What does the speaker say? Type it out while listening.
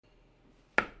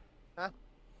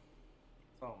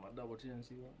Saw my double chin.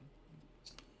 See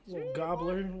that? Little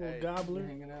gobbler, little Hey, gobbler.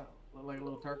 Hanging out. Look like a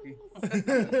little turkey.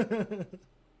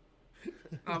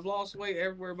 I've lost weight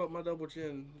everywhere but my double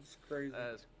chin. It's crazy.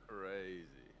 that's crazy.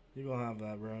 You gonna have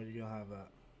that, bro. You gonna have that.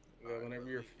 Yeah, All right, whenever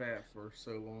but you're fat for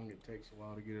so long, it takes a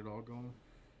while to get it all going.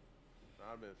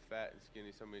 I've been fat and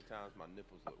skinny so many times my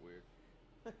nipples look weird.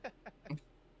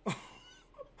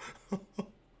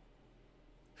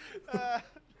 Ah,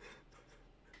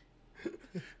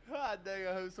 God dang,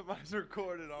 I hope somebody's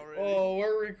recording already. Oh,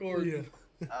 we're Yeah. recording.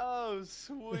 Oh,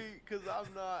 sweet, because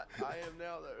I'm not. I am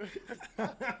now, though.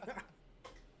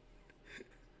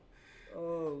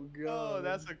 Oh Oh,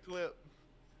 that's God. a clip.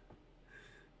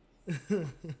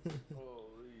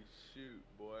 Holy shoot,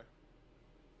 boy.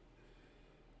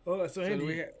 Oh, so So do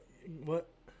we? Andy, what?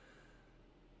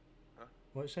 Huh?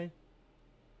 What, Shane?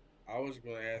 I was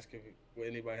going to ask if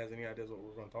anybody has any ideas what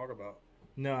we're going to talk about.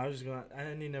 No, I was just gonna.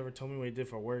 Andy never told me what he did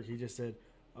for work. He just said,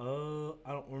 I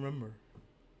don't remember."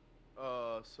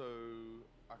 So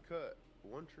I cut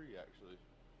one tree actually,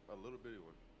 a little bitty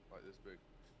one, like this big,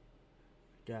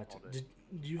 Gotcha. all day.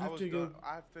 Did you I have was to done. go?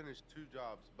 I finished two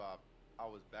jobs by. I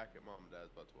was back at mom and dad's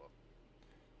by 12.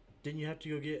 Didn't you have to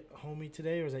go get homie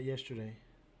today, or was that yesterday?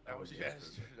 That That was was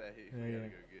yesterday. yesterday. Yeah, We had yeah. to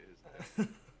go get his dad,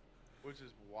 which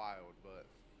is wild. But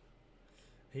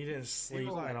He didn't he was sleep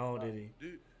at like, all, did he?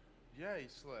 dude, yeah, he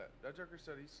slept. That joker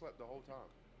said he slept the whole time.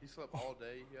 He slept all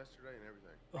day yesterday and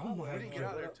everything. Oh We my didn't get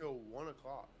god, out there till 1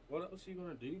 o'clock. What else are you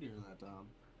going to do during that time?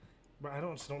 bro! I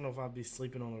don't know if I'd be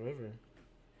sleeping on the river,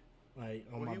 like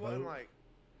on Well, my he wasn't boat. like.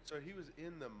 So he was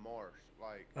in the marsh,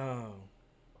 like. Oh,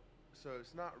 So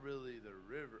it's not really the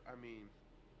river. I mean,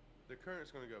 the current's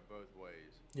going to go both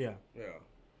ways. yeah. Yeah.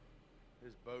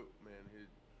 His boat, man,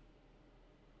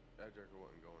 that joker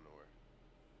wasn't going nowhere.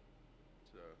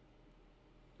 So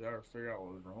Did I ever figure out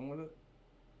what was wrong with it?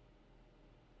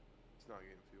 it's not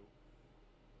getting fuel.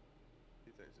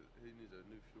 He thinks he needs a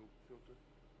new fuel filter.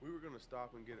 We were going to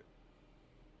stop and get it.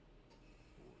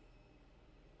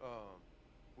 Um,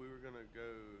 we were going to go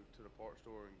to the parts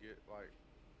store and get like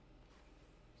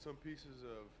some pieces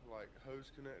of like hose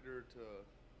connector to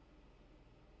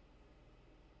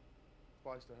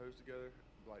splice the hose together,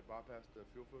 like bypass the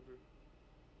fuel filter,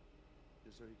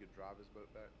 just so he could drive his boat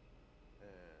back.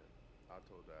 And I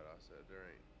told Dad, I said, there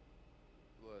ain't.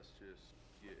 Let's just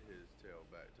get his tail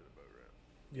back to the boat ramp.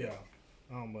 Yeah,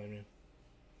 I don't blame you.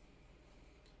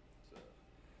 So,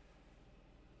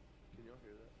 can y'all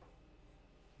hear that?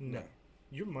 No,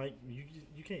 your mic,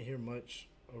 you can't hear much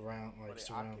around, like But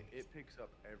surround. it picks up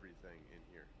everything in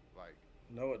here. Like,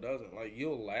 No, it doesn't. Like,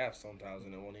 you'll laugh sometimes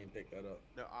and it won't even pick that up.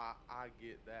 no, I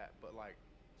get that, but like,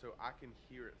 so I can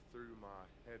hear it through my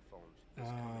headphones. That's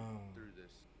coming Oh, through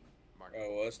this Oh,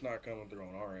 microphone. well, it's not coming through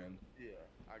on our end. Yeah,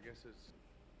 I guess it's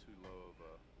too low of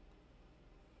a.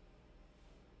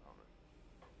 I don't know.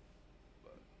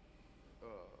 But,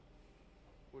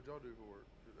 what'd y'all do for work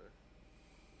today?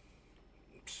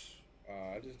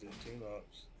 I just did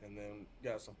tune-ups and then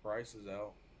got some prices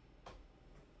out.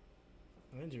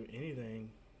 I didn't do anything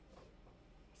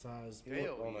besides You put.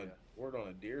 Hell worked on yeah. worked on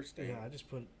a deer stand. Yeah,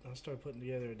 I started putting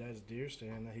together a dad's deer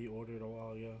stand that he ordered a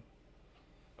while ago.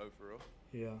 Oh, for real?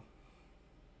 Yeah,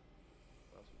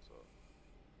 That's what's up.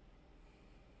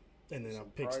 and then I Some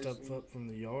picked stuff pricing. up from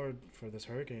the yard for this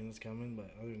hurricane that's coming.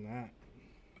 But other than that,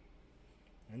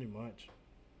 I didn't do much.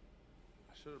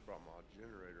 I should have brought my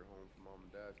generator home for mom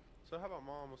and dad. So how about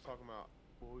mom was talking about?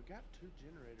 Well, we got two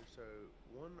generators, so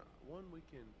one we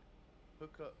can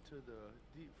hook up to the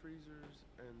deep freezers,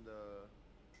 and the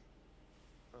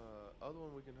other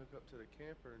one we can hook up to the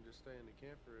camper and just stay in the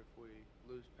camper if we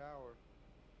lose power.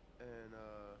 And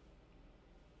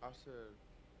I said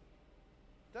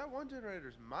that one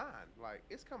generator's mine. Like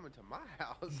it's coming to my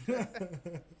house.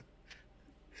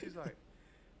 She's like,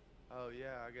 oh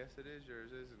yeah, I guess it is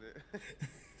yours, isn't it?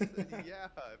 I said, yeah.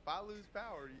 If I lose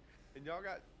power, and y'all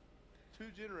got two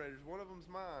generators, one of them's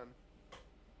mine.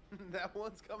 That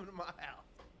one's coming to my house.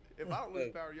 If I don't lose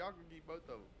If, power, y'all can keep both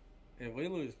of them. if we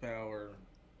lose power,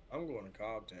 I'm going to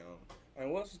Cobbtown. I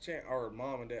mean, what's the chance? Or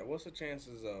mom and dad? What's the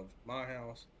chances of my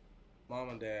house, mom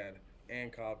and dad,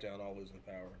 and Cobbtown all losing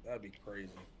power? That'd be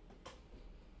crazy.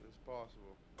 It's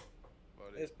possible,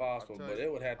 buddy. It's possible, but it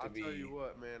would have I to tell you be.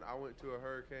 what, man. I went to a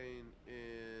hurricane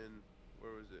in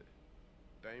where was it?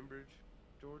 Bainbridge,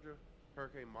 Georgia.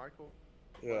 Hurricane Michael.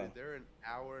 Yeah. Buddy, they're an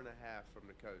hour and a half from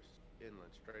the coast,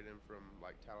 inland, straight in from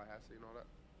like Tallahassee and all that.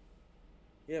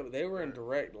 Yeah, but they were in They're,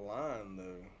 direct line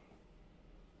though.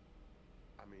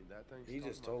 I mean, that thing's He talking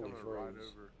just about totally coming right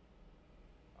froze. over.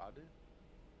 I did.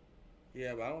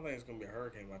 Yeah, but I don't think it's gonna be a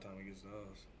hurricane by the time it gets to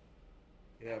us.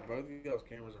 Yeah, both of y'all's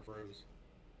cameras are froze.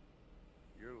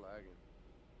 You're lagging.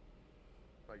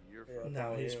 Like you're Yeah, frozen. Now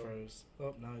probably he's am. froze.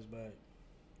 Oh, now he's back.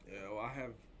 Yeah, well, I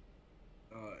have.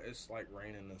 It's like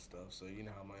raining and stuff, so you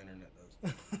know how my internet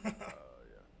does. Yeah.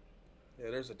 Yeah,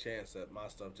 there's a chance that my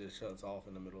stuff just shuts off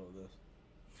in the middle of this.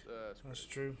 That's That's crazy.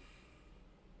 true.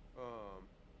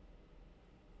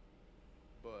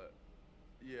 But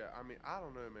yeah, I mean, I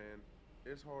don't know, man.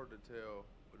 It's hard to tell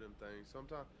with them things.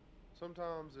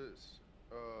 Sometimes it's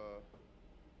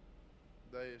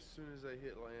they as soon as they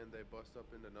hit land, they bust up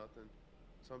into nothing.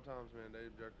 Sometimes, man,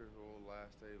 they jokers will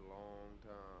last a long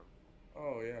time.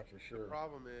 Oh yeah, for The sure.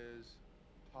 problem is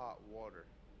hot water.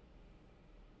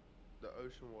 The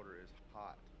ocean water is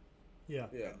hot, Yeah.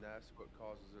 Yeah. and that's what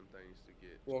causes them things to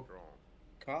get Well, strong.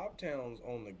 Cobtown's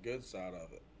on the good side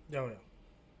of it. Oh, yeah.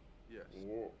 Yes.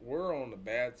 We're on the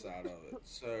bad side of it.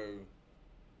 So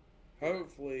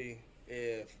hopefully,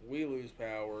 if we lose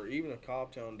power, even if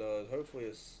Cobtown does, hopefully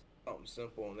it's something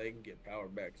simple and they can get power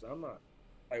back. Cause I'm not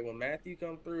like when Matthew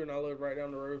come through and I lived right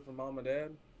down the road from mom and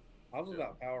dad. I was Yeah.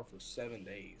 without power for 7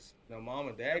 days. Now mom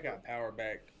and Yeah, dad got power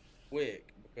back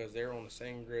quick because they're on the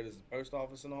same grid as the post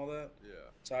office and all that. Yeah.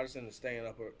 So I just ended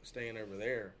up staying over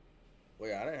there. Well,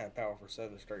 yeah, I didn't have power for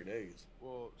 7 straight days.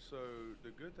 Well, so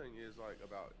the good thing is like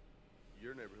about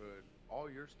your neighborhood, all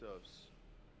your stuff's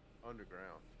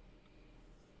underground.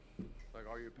 Like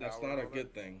all your power. That's and not a all that.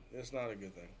 good thing. It's not a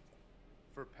good thing.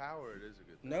 For power, it is a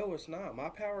good thing. No, it's not. My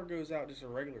power goes out just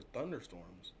in regular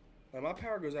thunderstorms. Like my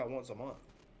power goes out once a month.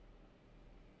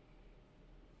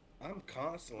 I'm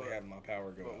constantly But- having my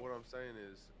power go But out. what I'm saying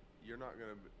is, you're not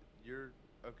gonna. You're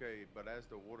okay, but as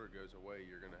the water goes away,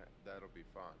 you're gonna. That'll be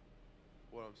fine.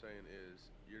 What I'm saying is,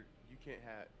 you can't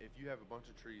have if you have a bunch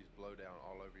of trees blow down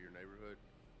all over your neighborhood.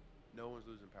 No one's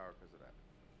losing power because of that.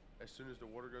 As soon as the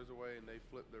water goes away and they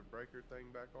flip their breaker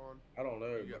thing back on, I don't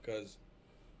know You got- because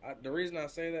the reason I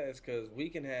say that is because we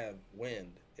can have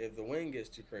wind. If the wind gets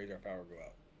too crazy, our power go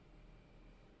out.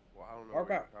 well, I don't know Our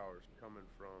where your pow- power's coming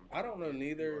from. I to don't know get you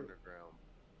neither. Underground.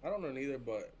 I don't know neither,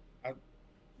 but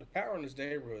the power in this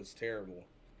neighborhood is terrible,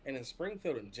 and in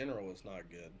Springfield in general, it's not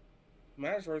good.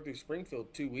 I just rode through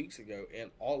Springfield 2 weeks ago,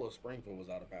 and all of Springfield was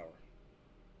out of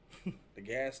power. The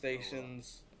gas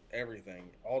stations, everything,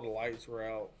 all the lights were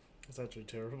out, It's actually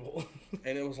terrible.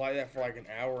 and it was like that for like an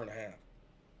hour and a half.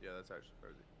 Yeah, that's actually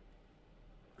crazy.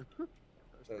 That's So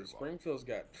pretty wild. Springfield's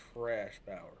got trash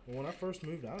power. When I first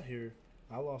moved out here,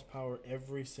 I lost power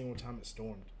every single time it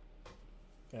stormed.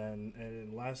 And in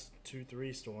the last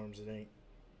 2-3 storms, it ain't.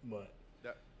 But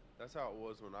That's how it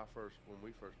was when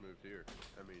we first moved here.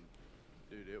 I mean,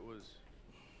 dude, it was.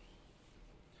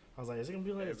 I was like, is it going to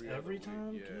be like this Every other every week,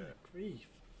 time? yeah. Good grief.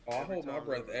 Oh, I Every hold my time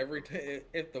breath there was- every time.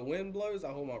 If the wind blows,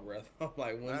 I hold my breath. I'm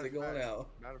like, when's Matter it of going fact- out?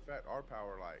 Matter of fact, our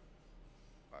power like,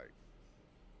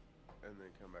 and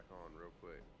then come back on real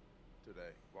quick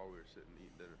today while we were sitting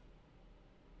eating dinner.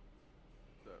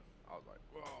 So I was like,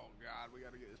 "Oh God, we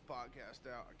got to get this podcast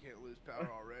out. I can't lose power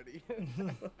already."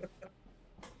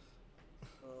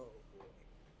 Oh boy.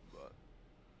 But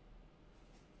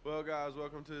well, guys,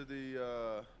 welcome to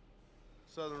the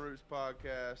Southern Roots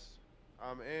podcast.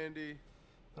 I'm Andy.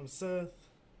 I'm Seth.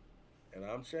 And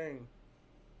I'm Shane.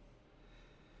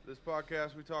 This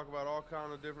podcast we talk about all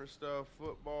kind of different stuff: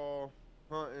 football,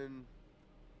 hunting,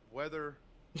 weather,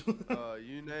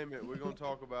 you name it. We're gonna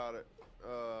talk about it.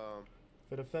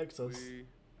 If it affects us,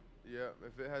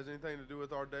 If it has anything to do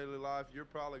with our daily life, you're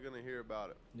probably gonna hear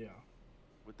about it. yeah.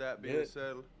 With that being Good.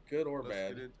 said, Good or let's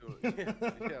bad. get into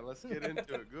it. Yeah, let's get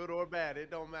into it. Good or bad, it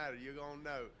don't matter. You're gonna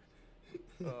know.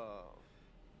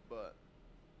 But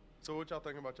so what y'all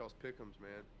think about y'all's pickems,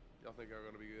 man? Y'all think they're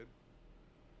gonna be good?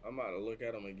 I'm about to look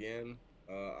at them again.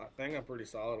 I think I'm pretty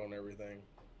solid on everything.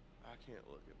 I can't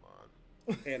look at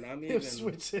mine. And I'm He'll even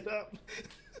switch it up.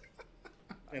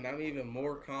 and I'm even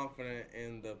more confident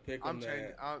in the pick 'em I'm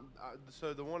changing. that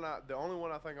So the only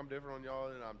one I think I'm different on y'all,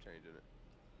 and I'm changing it.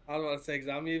 I was about to say because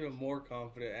I'm even more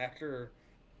confident after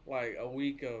like a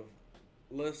week of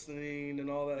listening and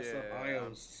all that stuff. I Yeah.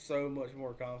 am so much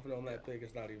more confident on that pick.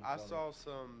 It's not even I funny.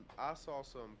 saw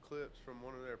some clips from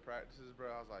one of their practices,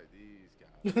 bro. I was like,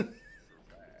 these guys are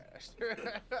trash.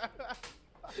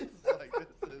 I was like,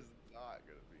 this is not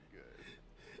gonna be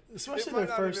good. Especially might their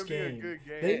not first even be a game. good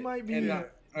game. They might be And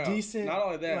decent, not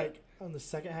only that, like on the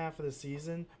second half of the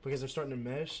season because they're starting to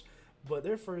mesh. But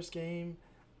their first game,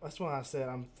 that's why I said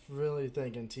I'm really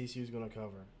thinking TCU's going to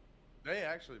cover. They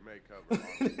actually may cover.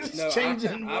 honestly. It's no,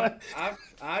 changing what?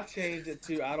 I changed it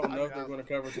to I don't know if they're I- going to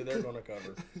cover to they're going to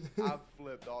cover. I've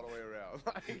flipped all the way around.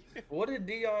 Like, What did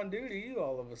Dion do to you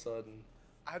all of a sudden?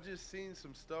 I just seen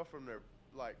some stuff from their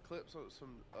like clips of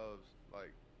some of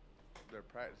like their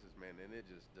practices, man, and it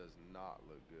just does not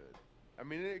look good. I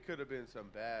mean, it could have been some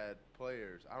bad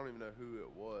players. I don't even know who it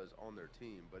was on their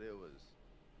team, but it was.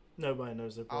 Nobody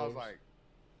knows their players. I was like,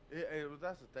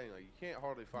 that's the thing. Like, you can't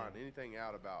hardly find anything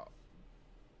out about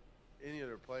any of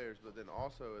their players. But then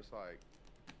also, it's like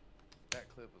that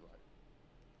clip was like,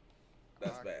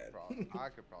 that's bad. I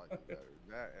could probably do better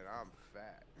than that, and I'm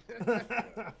fat.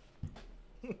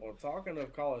 Well, talking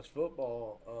of college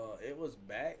football, it was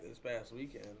back this past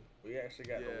weekend. We actually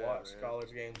got to watch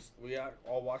college games. We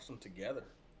all watched them together.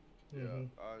 Yeah,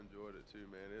 I enjoyed it too,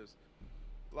 man. It was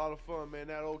a lot of fun, man.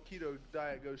 That old keto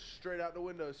diet goes straight out the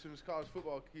window as soon as college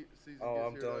football season gets here.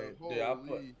 I'm telling you, dude, I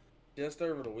put just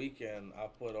over the weekend. I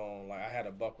put on I had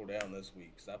to buckle down this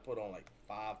week, so I put on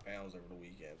 5 pounds over the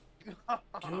weekend. Good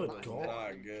God,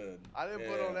 not good. I didn't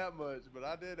put on that much, but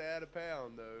I did add a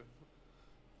pound though.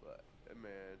 But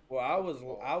man, well,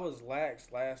 I was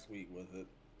lax last week with it,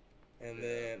 and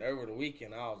then over the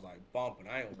weekend I was bumping.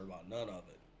 I ain't worried about none of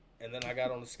it. And then I got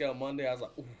on the scale Monday. I was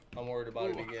like, ooh, I'm worried about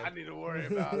it again. I need to worry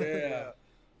about it.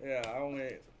 Yeah.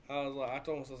 I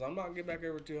told myself, I'm not going to get back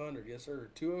over 200. Yes, sir.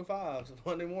 205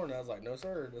 Monday morning. I was like, no,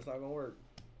 sir. That's not going to work.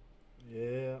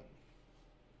 Yeah.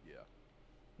 Yeah.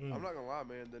 I'm not going to lie,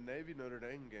 man. The Navy-Notre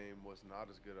Dame game was not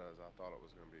as good as I thought it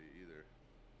was going to be either.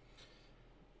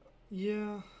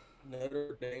 Yeah.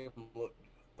 Notre Dame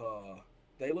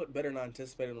they looked better than I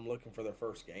anticipated them looking for their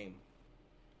first game.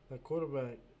 That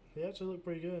quarterback, he actually looked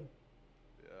pretty good.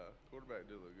 Yeah, quarterback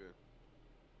did look good.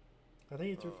 I think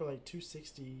he threw for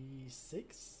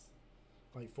 266,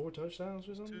 4 touchdowns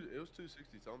or something. It was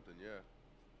 260 something, yeah.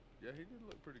 Yeah, he did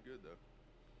look pretty good though.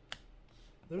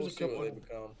 There was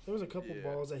a couple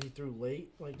balls that he threw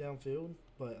late, downfield,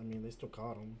 but I mean they still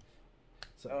caught him.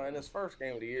 So in his first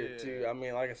game of the year too. I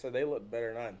mean, like I said, they look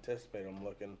better than I anticipated them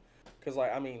looking. Because I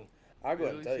go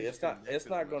ahead and tell you, it's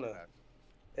not gonna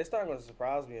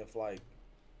surprise me if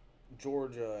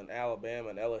Georgia and Alabama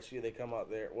and LSU they come out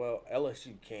there. Well,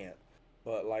 LSU can't,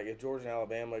 but if Georgia and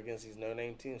Alabama against these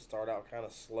no-name teams start out kind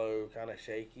of slow, kind of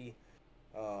shaky.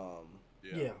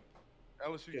 Yeah.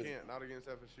 LSU can't, not against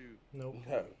FSU. Nope.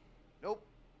 No. Nope.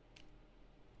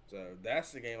 So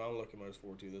that's the game I'm looking most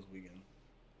forward to this weekend.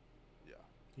 Yeah.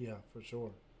 Yeah, for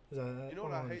sure. Is that you know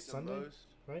what I hate Sunday? The most?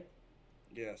 Right?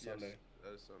 Yeah, Sunday. Yes,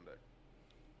 that is Sunday.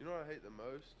 You know what I hate the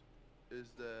most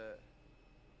is that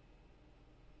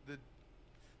the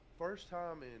first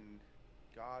time in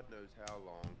God knows how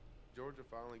long Georgia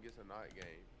finally gets a night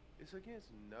game. It's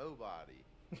against nobody.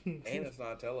 And it's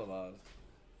not televised.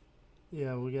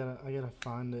 Yeah, I gotta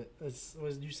find it.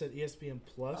 You said ESPN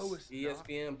Plus? Oh, it's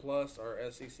ESPN Plus or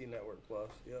SEC Network Plus.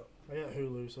 Yep. I got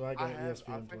Hulu, so I got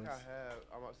ESPN Plus.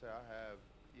 I might say I have.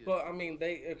 ESPN. But I mean,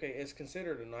 it's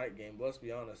considered a night game. But let's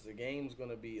be honest, the game's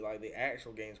gonna be the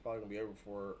actual game's probably gonna be over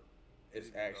before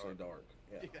it's actually dark.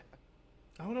 Yeah.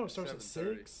 I don't know. It starts at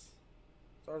 6.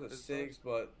 Starts at 6,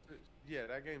 but yeah,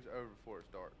 that game's over before it's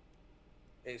dark.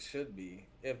 It should be.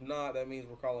 If not, that means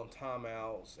we're calling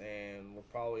timeouts, and we're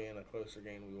probably in a closer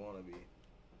game than we want to be.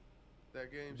 That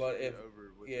game but should if, be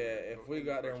over. If we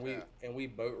got there and we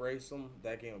boat race them,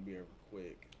 that game will be over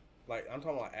quick. I'm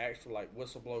talking about actual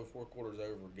whistle blow 4 quarters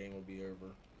over, game will be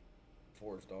over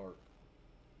before it's dark.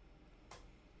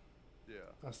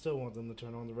 Yeah. I still want them to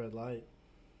turn on the red light.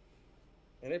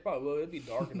 And they probably will. It'll be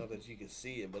dark enough that you can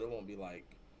see it, but it won't be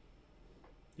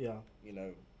yeah. It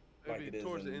is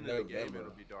towards the end November. of the game,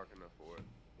 it'll be dark enough for it.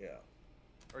 Yeah.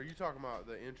 Are you talking about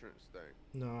the entrance thing?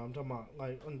 No, I'm talking about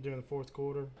during the fourth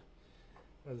quarter.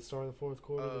 At the start of the fourth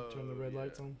quarter, they turn the red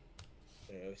lights on.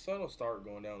 Yeah, the sun will start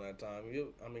going down that time.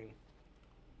 You're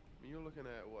looking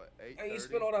at what, 8:30? Hey, you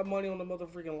spend all that money on the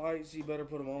motherfucking lights, you better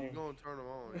put them on. You're gonna turn them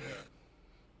on, yeah.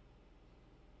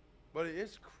 But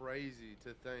it's crazy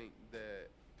to think that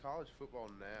college football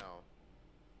now.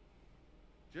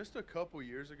 Just a couple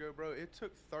years ago, bro, it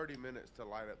took 30 minutes to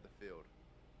light up the field.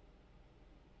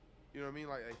 You know what I mean?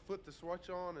 They flip the switch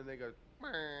on and they go,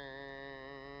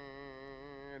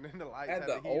 and then the lights at have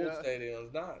the to heat old up.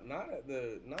 stadiums, not at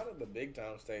the big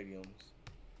time stadiums.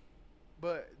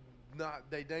 But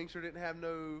they dang sure didn't have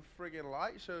no friggin'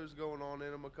 light shows going on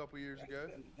in them a couple years ago.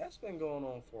 That's been going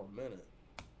on for a minute.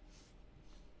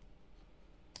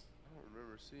 I don't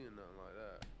remember seeing nothing like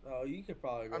that. Oh, you could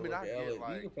probably go you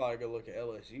could probably go look at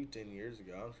LSU 10 years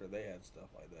ago. I'm sure they had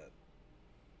stuff like that.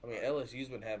 I mean, LSU's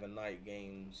been having night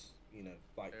games, every year,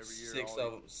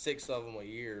 6 of them a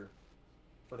year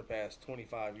for the past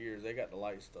 25 years. They got the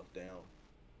light stuff down.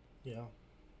 Yeah.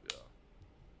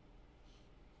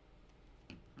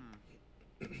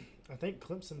 Yeah. I think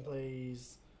Clemson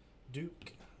plays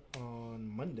Duke on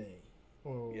Monday.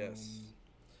 Yes.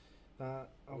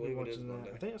 I'll be believe it is watching that.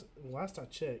 Monday. I think last I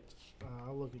checked,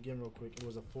 I'll look again real quick. It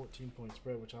was a 14-point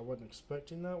spread, which I wasn't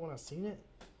expecting that when I seen it.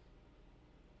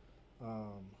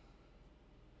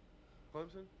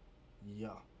 Clemson? Yeah,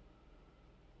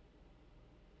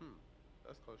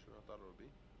 That's closer than I thought it would be.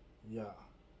 yeah.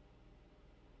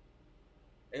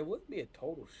 It wouldn't be a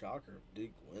total shocker if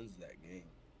Duke wins that game.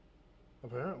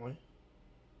 Apparently,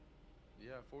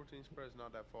 Yeah, 14 spread's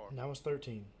not that far. now it's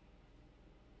 13.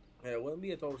 Yeah, it wouldn't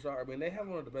be a total shocker. I mean, they have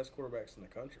one of the best quarterbacks in the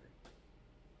country.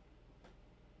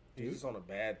 He's Duke? just on a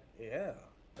bad. Yeah,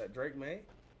 that Drake May.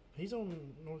 He's on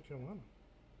North Carolina.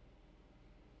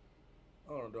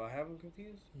 Oh, do I have him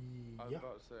confused? I was Yeah.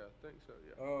 about to say, I think so,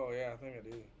 yeah. Oh yeah, I think I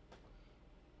do.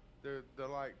 The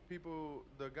like people,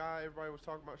 the guy everybody was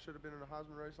talking about should have been in the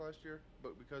Heisman race last year,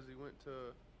 but because he went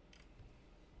to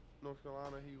North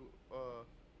Carolina, he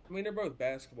I mean, they're both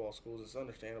basketball schools. It's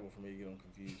understandable for me to get them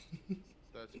confused.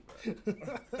 that's a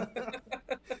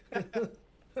fact.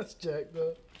 That's jacked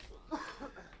up.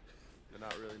 They're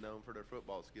not really known for their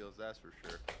football skills, that's for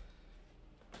sure.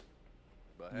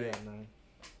 But hey, Yeah, no.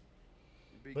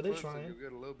 you beat But they're Clemson, trying. you'll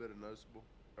get a little bit of noticeable,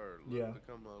 or Yeah.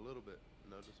 become a little bit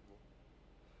noticeable.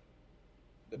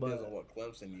 Depends But- on what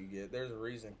Clemson you get. There's a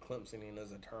reason Clemsoning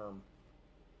is a term.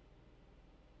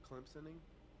 Clemsoning?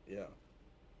 Yeah.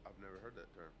 I've never heard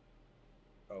that term.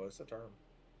 Oh, it's a term.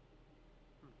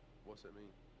 What's it mean?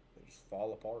 They just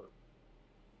fall apart.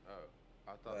 Oh,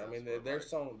 I thought. I That's mean, what, their like,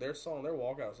 song, their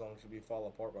walkout song should be "Fall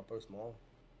Apart" by Post Malone.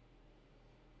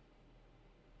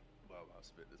 Well, I'll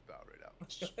spit this Powerade out.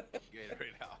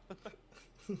 Gatorade out.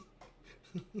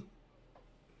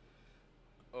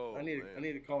 Oh, I man.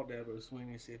 need to call Dabo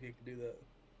Sweeney and see if he can do that.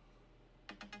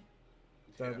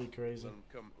 That'd be crazy.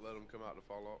 Let them come out to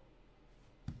fall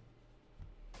off.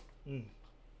 Mm.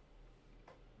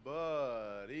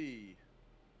 Buddy.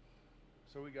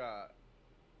 So we got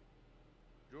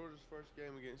Georgia's first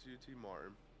game against UT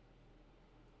Martin.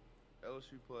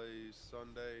 LSU plays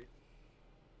Sunday.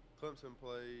 Clemson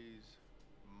plays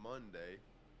Monday.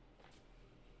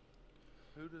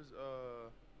 Who does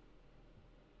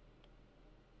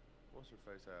what's her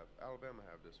face have? Alabama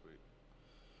have this week.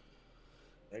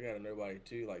 They got a nobody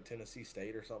too, like Tennessee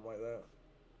State or something like that,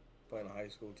 playing a high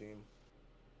school team.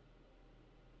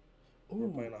 We're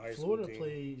Ooh, playing a high school Florida team.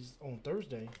 plays on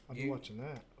Thursday. I'll be watching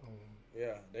that.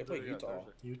 Yeah, they play So they got Utah.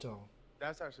 Thursday. Utah.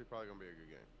 That's actually probably gonna be a good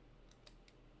game.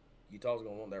 Utah's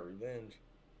gonna want that revenge.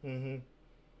 Mm-hmm.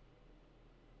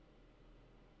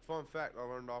 Fun fact I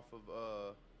learned off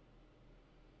of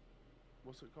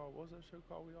what's it called? What's that show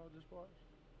called we all just watched?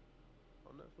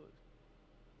 On Netflix.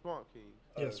 Swamp Kings.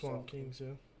 Yeah, Oh, Swamp Kings,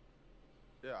 yeah.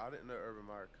 Yeah, I didn't know Urban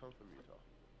Meyer come from Utah.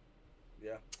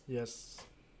 Yeah. Yes.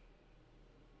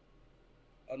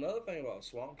 Another thing about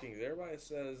Swamp Kings, everybody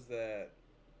says that.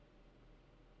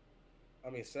 I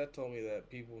mean, Seth told me that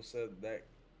people said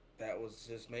that was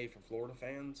just made for Florida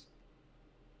fans.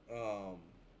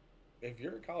 If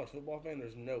you're a college football fan,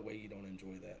 there's no way you don't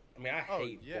enjoy that. I mean, I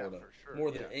hate Florida for sure.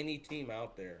 more than any team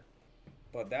out there,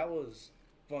 but that was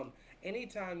fun.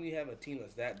 Anytime you have a team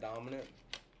that's that dominant,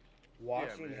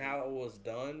 watching man. how it was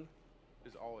done,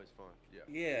 It's always fun. Yeah.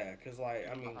 yeah, because like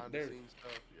I mean, behind the they're scenes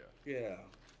stuff. Yeah. yeah. It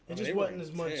I mean, just they were wasn't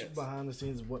as much intense. behind the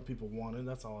scenes as what people wanted.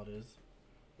 That's all it is.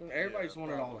 Everybody just Yeah,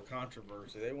 wanted all probably. the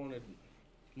controversy. They wanted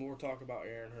more talk about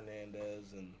Aaron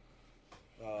Hernandez and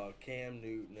Cam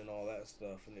Newton and all that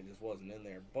stuff, and it just wasn't in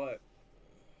there. But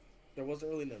there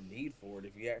wasn't really no need for it.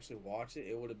 If you actually watch it,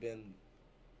 it would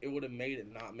have made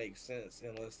it not make sense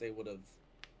unless they would have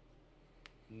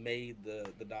made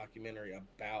the documentary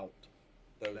about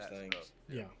those That things. stuff.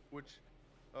 Yeah. Which,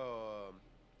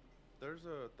 there's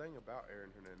a thing about Aaron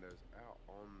Hernandez out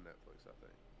on Netflix. I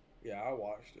think. Yeah, I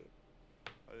watched it.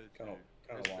 I did Kinda- too.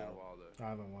 kinda It's been a wild. while though. I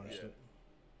haven't watched Yeah. it.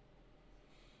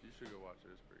 You should go watch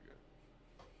it. It's pretty good.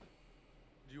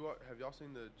 Have y'all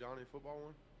seen the Johnny football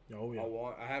one? Oh, yeah.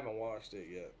 I haven't watched it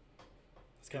yet.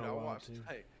 It's kind Dude, I of wild, watched. too.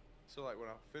 Hey, so like when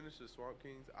I finished the Swamp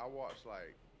Kings, I watched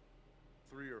like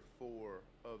 3 or 4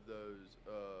 of those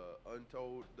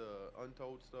untold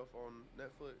stuff on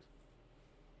Netflix.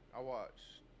 I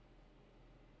watched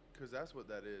because that's what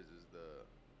that is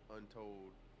the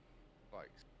untold,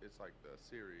 like it's like the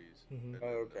series. Mhm. and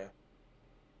Oh, then okay.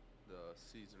 The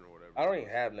season or whatever. I don't even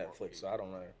was have Swamp Netflix, Kings. so I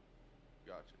don't know.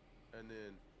 Gotcha. And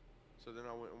then, so then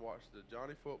I went and watched the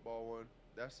Johnny football one.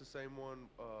 That's the same one.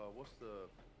 What's the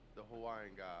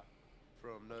Hawaiian guy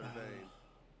from Notre Dame?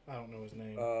 I don't know his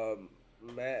name.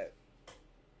 Matt.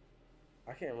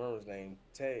 I can't remember his name.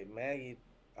 Maggie.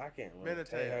 I can't remember.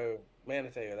 Manateo.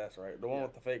 Manateo, that's right. The one Yeah.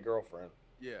 with the fake girlfriend.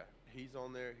 Yeah, he's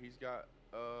on there. He's got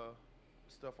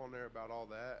stuff on there about all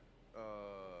that.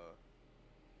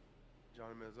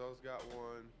 Johnny Manziel's got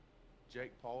one.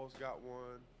 Jake Paul's got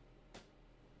one.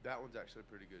 That one's actually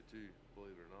pretty good too,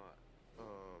 believe it or not.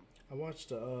 I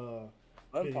watched a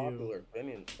video Unpopular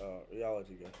opinion. Yeah, I'll let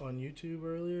you go. on YouTube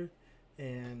earlier,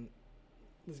 and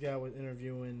this guy was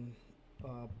interviewing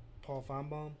Paul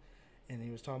Feinbaum, and he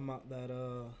was talking about that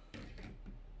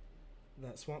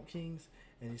Swamp Kings,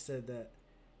 and he said that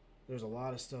there's a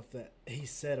lot of stuff that he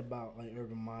said about like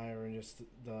Urban Meyer and just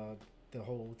the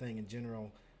whole thing in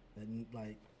general that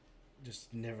like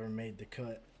just never made the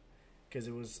cut because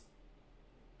he was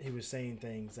saying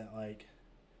things that like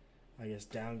I guess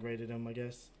downgraded him, I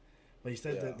guess. But he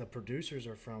said Yeah. that the producers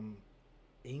are from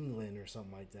England or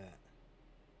something like that.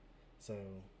 So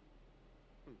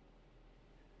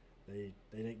they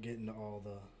didn't get into all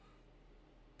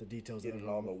the details. Getting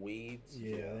all the weeds.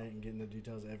 Yeah, they didn't get into the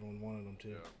details that everyone wanted them to.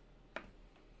 Yeah.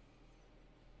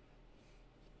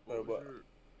 No, What was but your-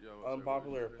 yeah, I was gonna say, what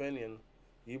unpopular was your- opinion.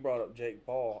 You brought up Jake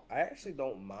Paul. I actually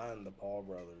don't mind the Paul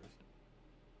brothers.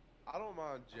 I don't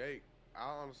mind Jake. I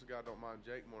honestly, God, don't mind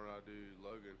Jake more than I do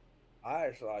Logan. I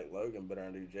actually like Logan better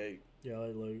than I do Jake. Yeah, I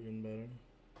like Logan better.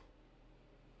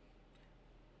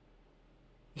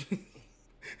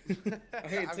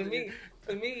 Hey, I to mean,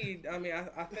 me, I mean,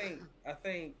 I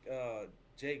think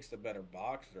Jake's the better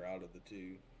boxer out of the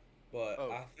two, but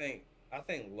Oh. I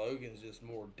think Logan's just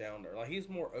more down there. Like he's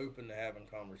more open to having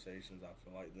conversations. I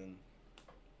feel like than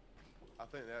I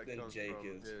think that Then comes Jake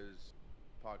from is. his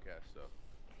podcast stuff.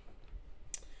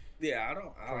 yeah. I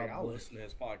don't. I Probably. listen to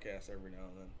his podcast every now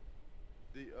and then.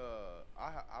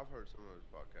 I've heard some of his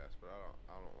podcasts, but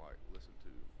I don't like listen to.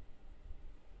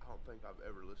 I don't think I've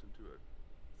ever listened to a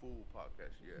full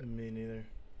podcast yet. Me neither.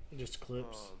 Just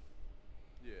clips.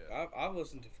 Yeah. I've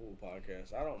listened to full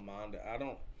podcasts. I don't mind it. I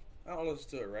don't listen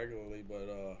to it regularly,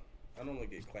 but I normally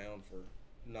get clowned for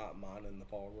not minding the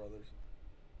Paul brothers.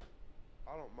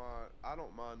 I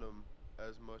don't mind them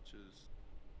as much as,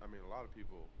 I mean, a lot of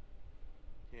people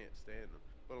can't stand them,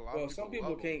 but a lot Well, of people some people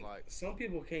love 'em, can't. like, Some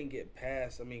people can't get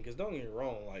past. I mean, because don't get me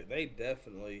wrong, like they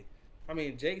definitely. I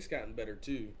mean, Jake's gotten better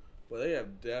too, but they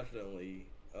have definitely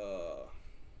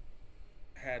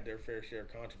had their fair share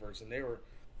of controversy, and they were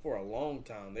for a long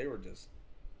time. They were just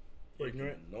freaking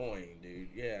Ignorant. annoying, dude.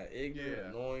 Yeah, ignorant, Yeah.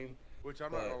 annoying. which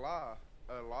I'm not gonna lie,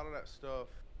 a lot of that stuff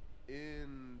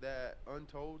in that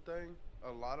Untold thing, a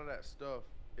lot of that stuff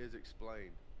is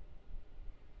explained.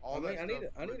 All I mean, that I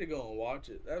stuff need to go and watch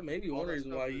it. That may be all one that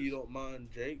reason stuff why you is- don't mind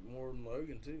Jake more than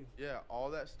Logan too. Yeah,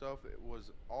 all that stuff.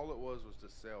 All it was to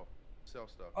sell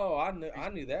stuff. Oh, I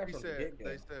knew that He from the said get go.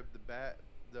 they said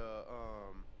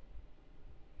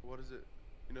what is it?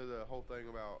 You know the whole thing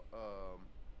about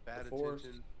bad The forest?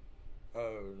 attention,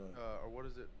 Oh no. or what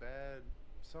is it? Bad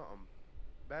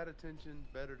attention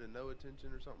better than no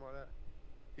attention or something like that.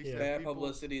 He Yeah. said Bad people-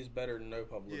 publicity is better than no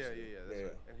publicity. Yeah, that's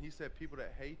right. And he said people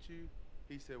that hate you,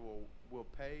 he said will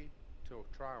pay to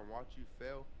try and watch you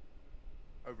fail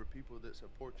over people that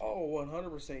support you. Oh,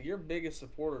 100%. Your biggest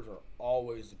supporters are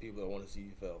always the people that want to see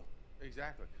you fail.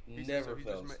 Exactly. He Never said,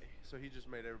 fails. so he just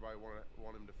made everybody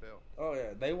want him to fail. Oh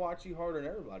yeah, they watch you harder than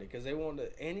everybody because they want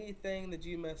to anything that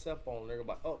you mess up on. They're gonna be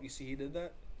like, oh, you see, he did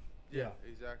that. Yeah.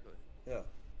 Exactly. Yeah,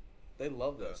 they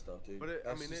love that Yeah. stuff, dude. But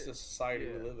That's just the society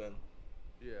we yeah. live in.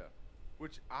 Yeah.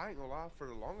 Which I ain't gonna lie, for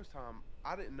the longest time,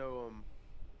 I didn't know them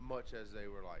much as they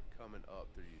were like coming up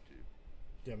through YouTube.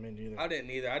 Yeah, me neither. I didn't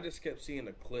either. I just kept seeing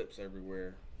the clips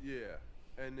everywhere. Yeah.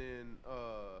 And then,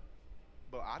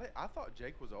 but I thought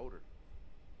Jake was older.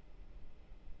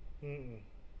 Mm-mm.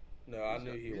 No, I He's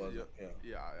knew a- he he's a wasn't. yo- Yeah,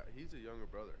 Yeah, he's a younger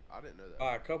brother. I didn't know that.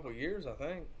 by a couple years, I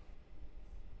think.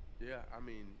 Yeah, I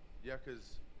mean, yeah,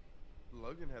 because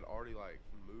Logan had already like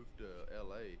moved to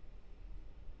LA,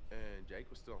 and Jake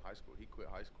was still in high school. He quit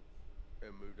high school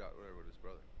and moved out there with his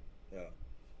brother. Yeah,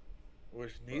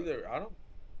 which neither I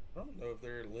don't know if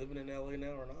they're living in LA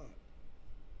now or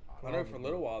not. I know for a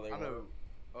little while they I were. know.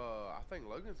 I think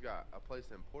Logan's got a place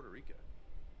in Puerto Rico,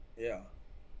 Yeah,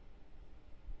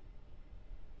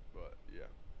 but yeah,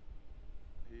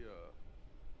 he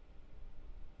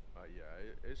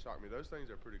yeah, it shocked me. Those things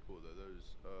are pretty cool though.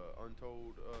 Those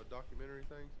Untold documentary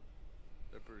things,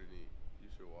 they're pretty neat. You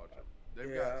should watch them.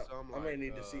 They've yeah. got some. I Like, may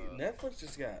need to see.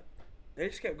 Netflix they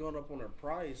just kept going up on their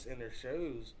price and their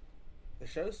shows. The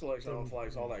show selection on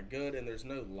Netflix all that good, and there's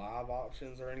no live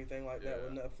options or anything like that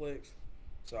with Yeah. Netflix.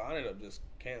 So I ended up just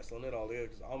canceling it all together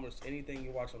because almost anything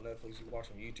you watch on Netflix, you can watch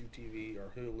on YouTube TV or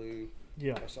Hulu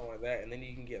Yeah. or something like that, and then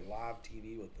you can get live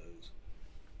TV with those.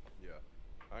 Yeah,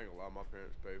 I ain't gonna lie. My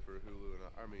parents pay for Hulu and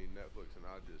I mean Netflix, and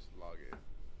I just log in.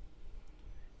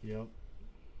 Yep.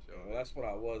 So Well, that's what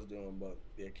I was doing, but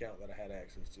the account that I had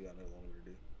access to, I no longer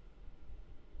do.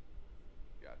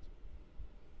 gotcha.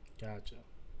 Gotcha.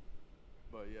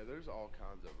 But yeah, there's all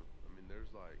kinds of them. I mean,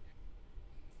 there's like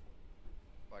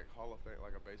Hall of Fame,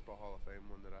 like a baseball Hall of Fame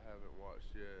one that I haven't watched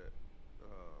yet.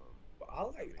 But I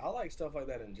mean, I like stuff like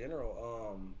that in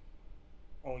general.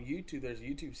 On YouTube, there's a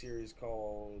YouTube series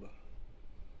called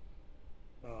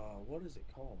what is it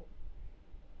called?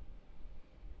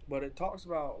 But it talks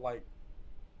about like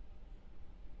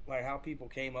how people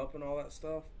came up and all that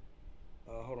stuff.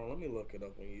 Hold on, let me look it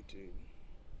up on YouTube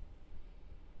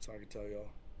so I can tell y'all.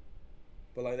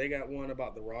 But like they got one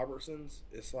about the Robertsons.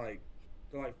 It's like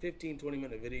they're like 15, 20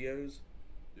 minute videos.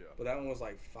 yeah, But that one was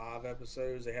like 5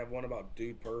 episodes. They have one about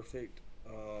Dude Perfect.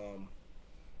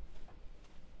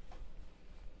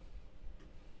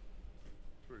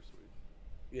 pretty sweet.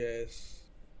 Yes.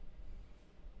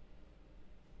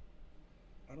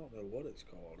 I don't know what it's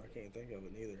called. I can't think of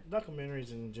it neither.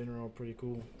 Documentaries in general are pretty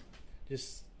cool.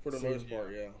 Just For the seeing- most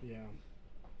part, yeah. Yeah.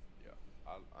 Yeah,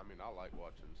 I mean, I like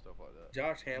watching stuff like that.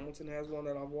 Josh Hamilton has one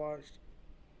that I've watched.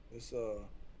 It's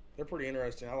they're pretty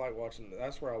interesting. I like watching.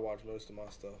 That's where I watch most of my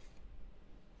stuff,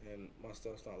 and my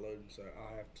stuff's not loading, so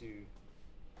I have to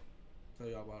tell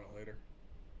y'all about it later.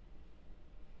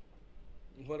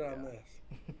 What did I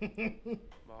miss?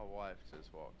 My wife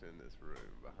just walked in this room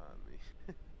behind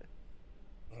me.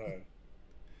 Alright.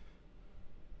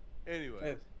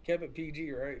 Anyways, Kept it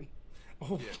PG, right?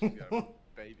 Oh. yeah, she's got a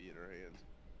baby in her hands.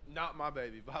 Not my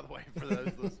baby, by the way, for those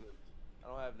listening. I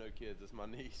don't have no kids. It's my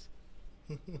niece.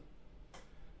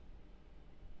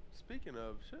 Speaking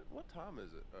of shit, what time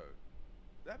is it? Oh,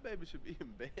 that baby should be in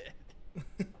bed.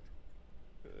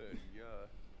 Yeah.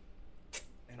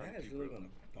 And Trying that to is keep really her- going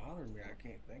to bother me. I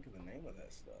can't think of the name of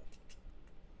that stuff.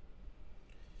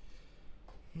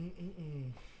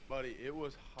 Mm-mm-mm. Buddy, it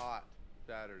was hot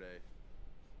Saturday.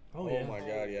 Oh, Oh yeah. my God,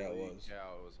 yeah, it Holy was.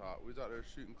 cow, it was hot. We was out there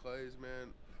shooting clays, man.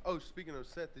 Oh, speaking of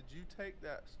Seth, did you take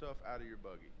that stuff out of your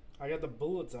buggy? I got the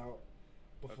bullets out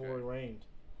before Okay. it rained.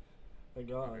 Thank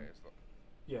God. Okay, so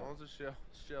Yeah. as long as the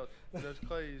shell, and those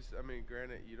clays. I mean,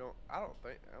 granted, I don't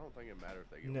think it matters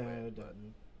if they get No, wet. it but-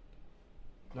 doesn't.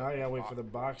 but Now I gotta wait box- for the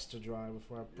box to dry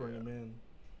before I bring Yeah. them in.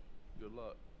 Good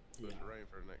luck. Supposed to Yeah. rain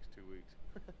for the next 2 weeks.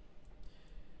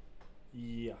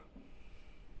 Yeah.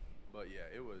 But yeah,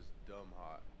 it was dumb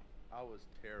hot. I was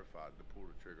terrified to pull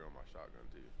the trigger on my shotgun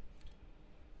too.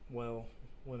 Well,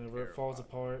 whenever it falls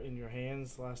Terrified. apart in your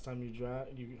hands, last time you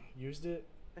used it,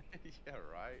 Yeah,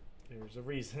 right. there's a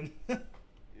reason.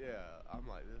 Yeah, I'm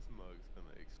like, this mug's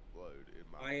gonna explode in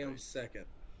my I Am face. Second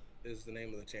is the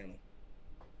name of the channel.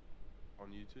 On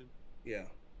YouTube. Yeah.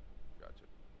 Gotcha.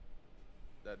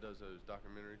 That does those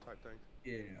documentary type things.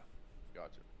 Yeah.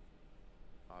 Gotcha.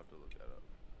 I'll have to look that up.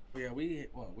 Yeah, we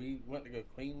went to go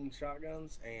clean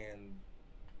shotguns and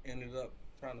ended up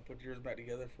trying to put yours back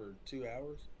together for 2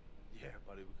 hours, Yeah,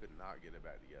 buddy, we could not get it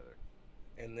back together.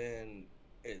 and then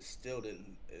it still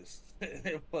didn't.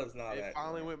 It was not. It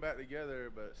finally went back together,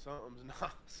 but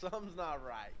something's not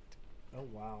right. Oh,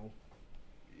 wow.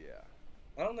 Yeah.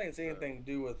 I don't think it's anything to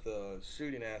do with the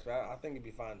shooting aspect. I think it'd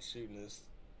be fine shooting. This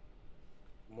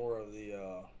more of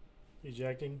the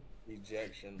Ejecting?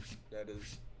 ejection that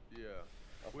is Yeah.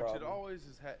 a Which it problem. always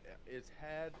is. It's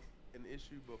had an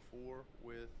issue before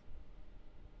with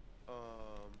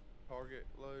target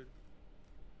load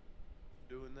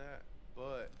doing that,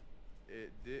 but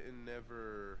it didn't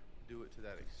never do it to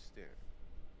that extent.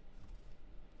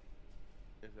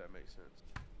 If that makes sense.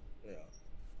 Yeah.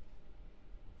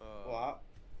 Uh, Well,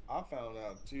 I found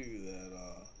out too that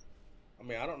I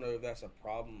mean I don't know if that's a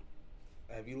problem.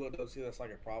 Have you looked up to see if that's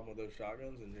like a problem with those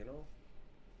shotguns in general?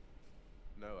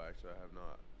 no, actually, I have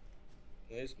not.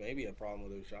 It's maybe a problem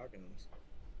with those shotguns.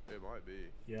 It might be.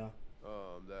 Yeah.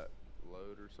 That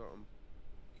load or something.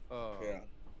 Yeah.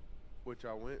 Which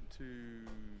I went to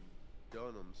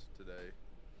Dunham's today.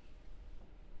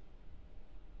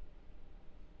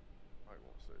 I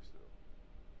won't say still.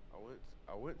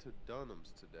 I went to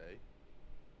Dunham's today,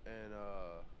 and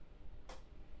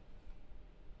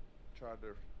tried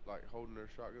their holding their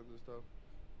shotguns and stuff.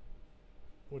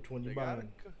 Which one you They got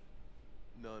buying?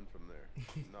 none from there.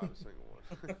 Not a single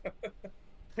one.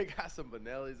 They got some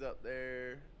Benellis up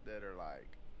there that are like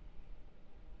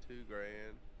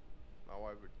 $2,000. My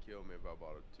wife would kill me if I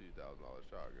bought a $2,000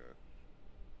 shotgun.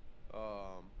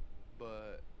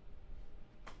 But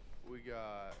we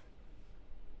got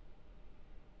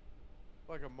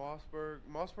like a Mossberg.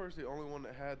 Mossberg's the only one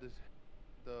that had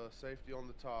the safety on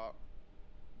the top.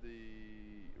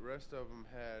 The rest of them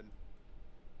had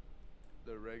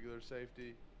the regular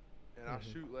safety. And I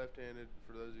shoot left-handed.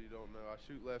 For those of you who don't know, I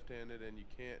shoot left-handed, and you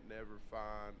can't never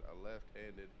find a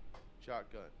left-handed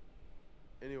shotgun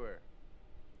anywhere.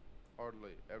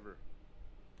 Hardly ever.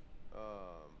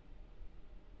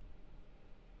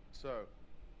 So,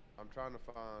 I'm trying to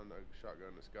find a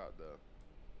shotgun that's got the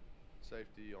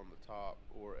safety on the top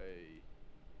or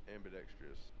a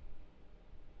ambidextrous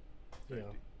Yeah.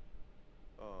 safety.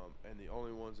 And the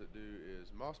only ones that do is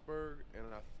Mossberg, and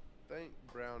I think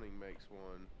Browning makes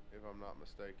one, if I'm not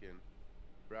mistaken.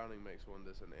 Browning makes one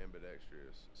that's an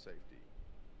ambidextrous safety.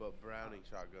 But Browning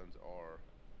shotguns are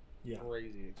Yeah.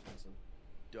 Crazy expensive.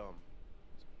 dumb.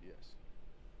 Yes.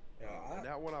 Yeah, And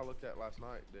that one I looked at last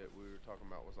night that we were talking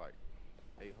about was like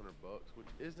 $800, which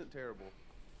isn't terrible.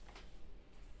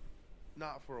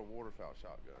 Not for a waterfowl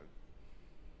shotgun,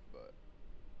 but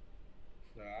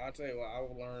I'll tell you what, I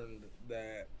learned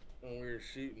that when we were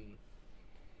shooting,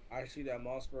 I shoot that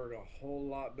Mossberg a whole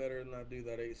lot better than I do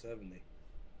that 870.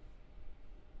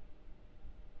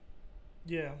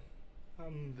 Yeah. But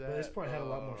it's that probably had a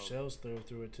lot more shells through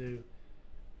it too.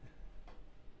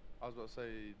 I was about to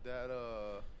say that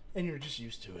And you're just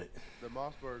used to it. the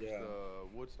Mossberg's Yeah. the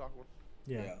Woodstock one.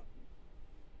 Yeah. Yeah.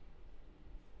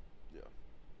 Yeah.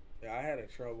 Yeah, I had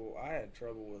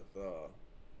trouble with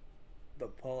the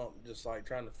pump, just like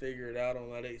trying to figure it out on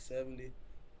that 870.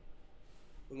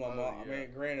 With my mom, I Yeah.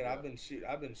 mean, granted, Yeah. I've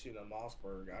been shooting a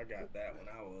Mossberg. I got that when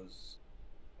I was,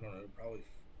 I don't know, probably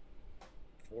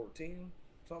 14,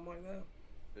 something like that.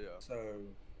 Yeah. So,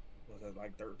 was that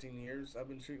like 13 years I've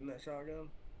been shooting that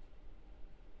shotgun?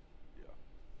 Yeah.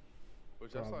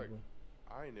 Which that's like, Probably.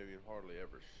 I ain't even hardly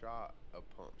ever shot a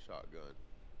pump shotgun,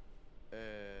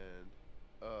 and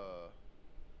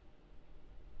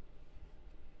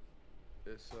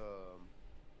it's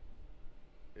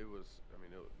it was. I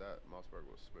mean, that Mossberg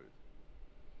was smooth.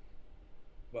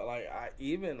 But like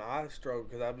I struggle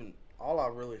because all I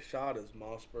really shot is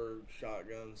Mossberg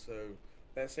shotguns. So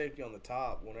that safety on the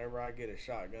top, whenever I get a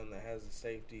shotgun that has the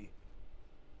safety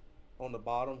on the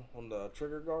bottom on the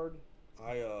trigger guard,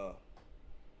 I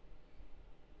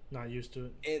Not used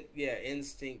to it.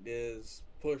 instinct is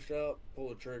push up, pull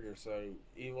the trigger. So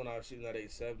even when I was shooting that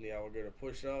 870, I would go to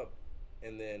push up,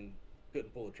 and then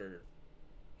couldn't pull the trigger.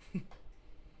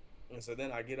 And so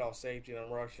then I get off safety and I'm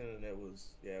rushing, and it was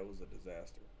a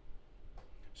disaster.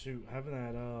 Shoot, having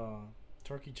that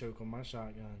turkey choke on my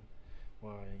shotgun,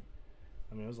 why?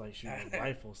 I mean, it was like shooting a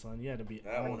rifle, son. You had to be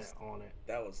on it.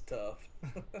 That was tough.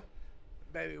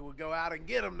 Baby, we'll go out and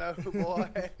get him, though, boy.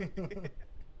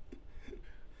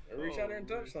 Reach out there and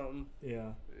touch something.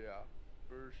 Yeah. Yeah,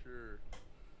 for sure.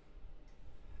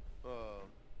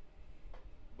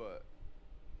 But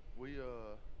we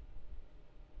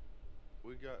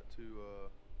got to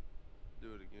do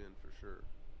it again for sure.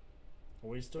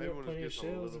 We still Maybe got when it plenty of gets a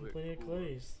shells little and bit plenty of cooler.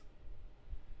 clays.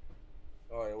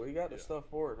 Oh yeah, we got the stuff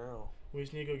for it now. We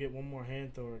just need to go get one more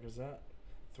hand thrower because that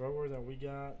thrower that we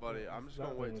got. Buddy, I'm just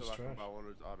gonna wait till I can buy one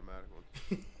of those automatic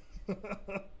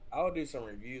ones. I'll do some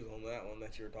reviews on that one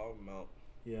that you were talking about.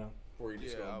 Yeah. Before you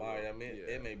just go buy it. I mean,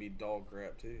 it may be dog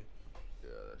crap too. Yeah,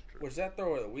 that's true. Which that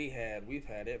thrower that we've had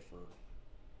it for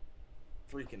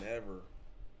freaking ever.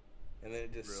 And then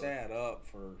it just sat up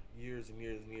for years and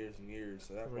years and years and years.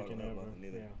 So that probably don't have nothing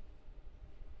either. Yeah.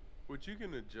 Which you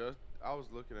can adjust. I was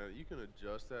looking at it. You can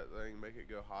adjust that thing, make it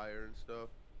go higher and stuff.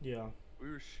 Yeah. We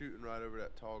were shooting right over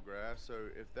that tall grass, so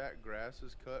if that grass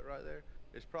is cut right there,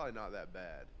 it's probably not that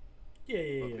bad.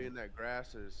 Yeah. But being that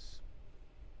grass is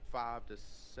 5 to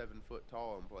 7 foot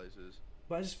tall in places.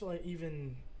 But I just feel like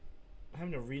even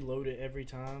having to reload it every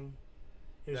time,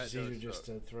 it was just easier just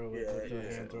to throw it with the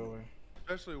hand thrower.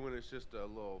 Especially when it's just a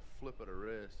little flip of the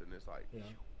wrist and it's like, you know,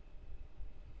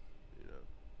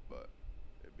 but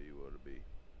it be what it be.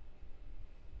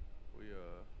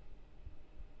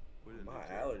 We didn't. My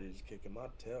allergies kicking my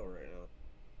tail right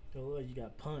now. Oh, look, you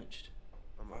got punched.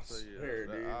 I'm gonna say swear,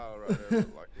 that dude. eye right there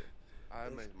look like it. I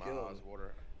It's make my killing eyes me.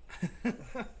 water.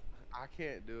 I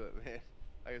can't do it, man.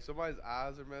 Like if somebody's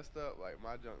eyes are messed up, like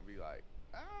my junk be like,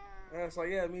 ah. And it's like,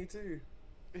 yeah, me too.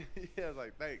 Yeah, I was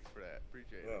like, thanks for that.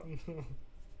 Appreciate it.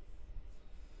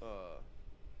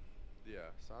 Yeah,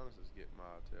 sinuses get my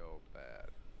tail bad.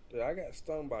 Dude, I got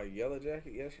stung by a yellow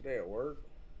jacket yesterday at work.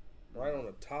 Right on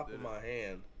the top of my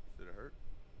hand. Did it hurt?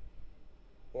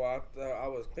 Well, I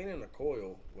was cleaning a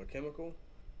coil with chemical,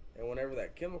 and whenever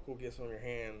that chemical gets on your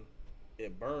hand,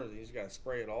 it burns, and you just got to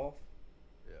spray it off.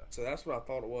 Yeah. So that's what I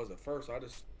thought it was at first. I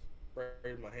just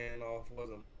sprayed my hand off,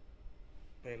 wasn't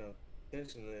paying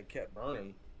attention, and it kept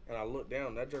burning. And I looked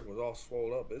down, that jerk was all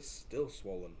swollen up. It's still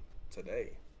swollen today.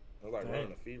 I was like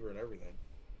running a fever and everything.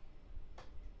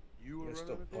 You were There's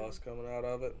running still a fever? pus coming out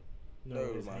of it.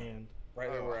 No, his hand. Right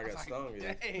there where I got was stung. like,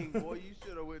 is. dang, boy, you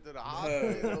should have went to the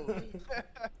hospital.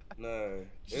 No.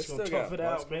 Just It's gonna still tough got it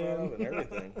pus out, coming out man. of it and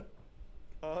everything.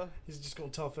 Huh? He's just gonna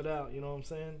tough it out. You know what I'm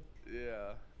saying?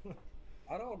 Yeah.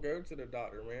 I don't go to the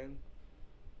doctor, man.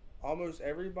 Almost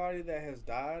everybody that has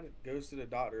died goes to the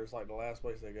doctor. It's like the last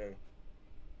place they go.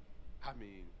 I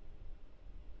mean,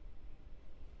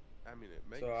 it So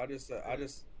makes I just, uh, I sense.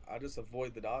 just, I just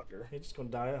avoid the doctor. He's just gonna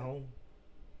die at home.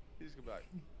 He's gonna be like,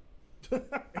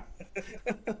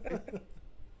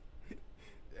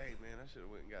 "Hey man, I should have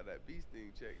went and got that bee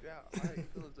sting checked out. I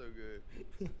ain't feeling so good.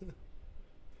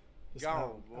 Just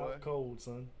Gone, boy. out cold,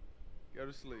 son. Go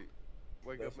to sleep.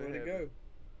 Wake Best up way in to heaven. go.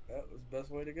 That was the best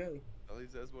way to go. At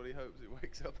least that's what he hopes he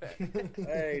wakes up at.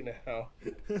 Hey, now.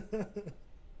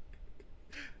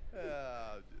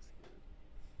 I'm just kidding.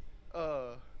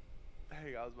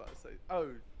 Hey, I was about to say. Oh,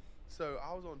 so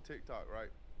I was on TikTok, right?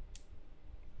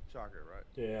 Shocker, right?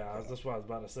 Yeah, that's what I was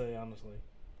about to say. Honestly,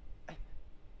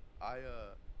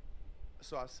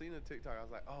 So I seen a TikTok. I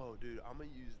was like, oh, dude, I'm gonna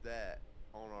use that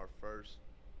on our first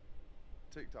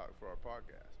TikTok for our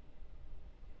podcast.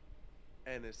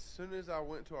 And as soon as I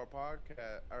went to our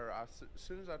podcast, as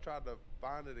soon as I tried to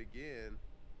find it again,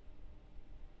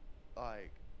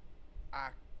 like, I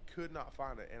could not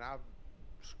find it. And I've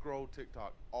scrolled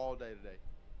TikTok all day today.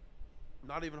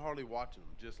 Not even hardly watching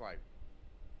them. Just like,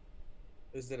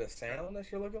 Is it a sound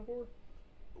that you're looking for?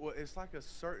 well, it's like a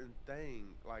certain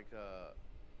thing. Like, I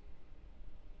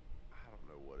don't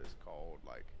know what it's called.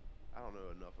 Like, I don't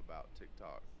know enough about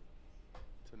TikTok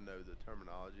to know the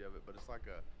terminology of it. But it's like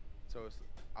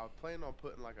I was planning on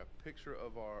putting like a picture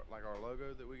of our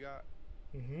logo that we got,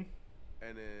 mm-hmm.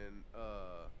 and then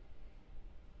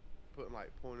putting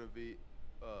like POV,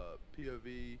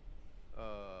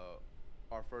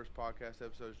 our first podcast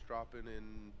episode's dropping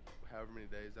in however many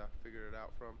days I figured it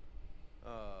out from,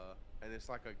 and it's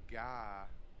like a guy.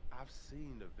 I've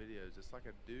seen the videos. It's like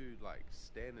a dude like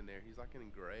standing there. He's like in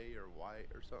gray or white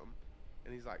or something,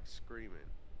 and he's like screaming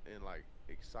in like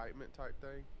excitement type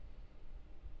thing.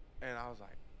 And I was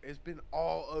like, it's been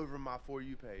all over my For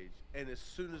You page. And as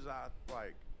soon as I,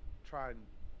 like, try and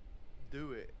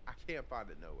do it, I can't find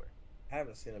it nowhere. I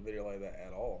haven't seen a video like that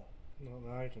at all. Not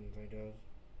that I can think of.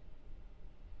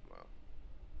 Wow.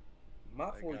 My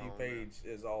They For You gone, page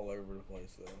is all over the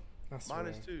place, though. I swear.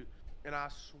 Mine is too. And I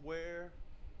swear,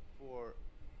 for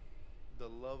the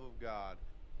love of God,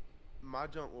 my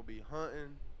junk will be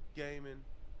hunting, gaming,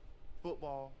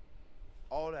 football,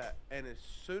 all that. And as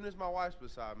soon as my wife's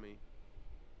beside me,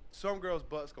 some girl's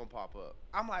butt's gonna pop up.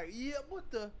 I'm like, yeah,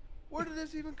 where did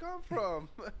this even come from?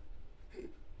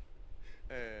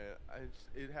 And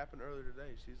it happened earlier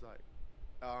today. She's like,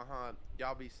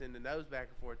 y'all be sending those back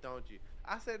and forth, don't you?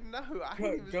 I said, no, I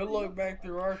ain't even Go seen look them. back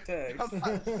through our text. I'm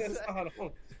about to It's say. not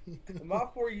on. My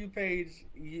For You page,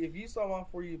 if you saw my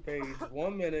For You page,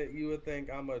 1 minute you would think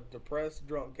I'm a depressed,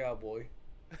 drunk cowboy.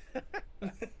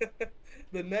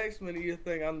 The next minute you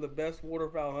think I'm the best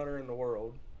waterfowl hunter in the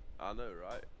world. I know,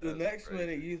 right? The That's next crazy.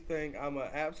 minute you think I'm an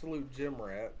absolute gym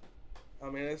rat. I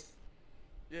mean, it's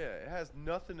Yeah, it has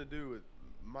nothing to do with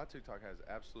my TikTok. Has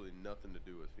absolutely nothing to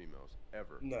do with females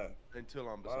ever no. until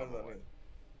I'm beside my wife.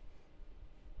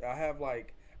 I have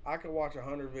like I could watch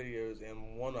 100 videos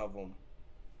and one of them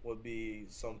would be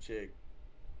some chick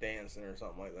dancing or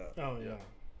something like that. Oh yeah.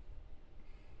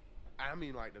 I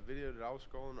mean, like the video that I was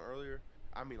scrolling earlier.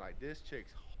 I mean, like this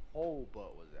chick's whole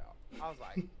butt was out. I was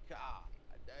like, God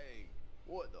dang,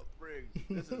 what the frig?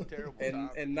 This is a terrible time.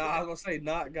 And not, I was gonna say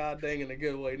not god dang in a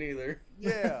good way neither.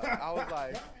 Yeah, I was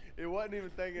like, I wasn't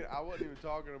even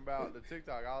talking about the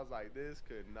TikTok. I was like, this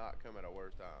could not come at a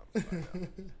worse time. Right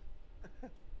now.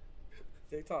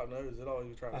 TikTok knows it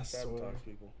always trying to I sabotage swear.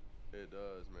 people. It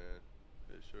does, man.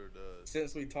 It sure does.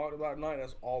 Since we talked about it tonight,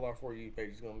 that's all our For You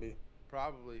page is gonna be.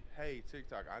 Probably, hey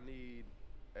TikTok, I need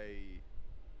a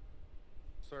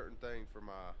certain thing for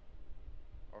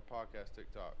our podcast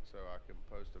TikTok so I can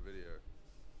post a video.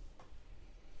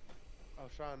 I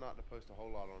was trying not to post a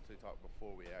whole lot on TikTok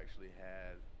before we actually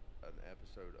had an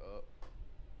episode up.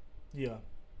 Yeah.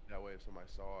 That way, if somebody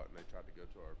saw it and they tried to go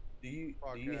to our Do you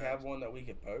podcast. have one that we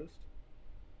can post?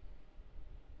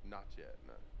 Not yet,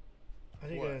 no. I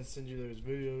think What? I send you those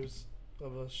videos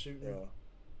of us shooting. Yeah.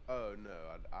 Oh no,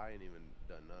 I ain't even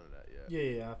done none of that yet.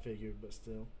 Yeah, I figured, but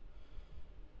still.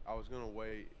 I was gonna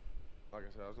wait. Like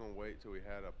I said, I was gonna wait till we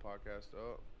had a podcast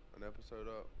up, an episode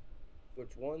up.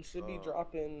 Which one should be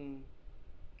dropping?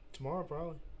 Tomorrow,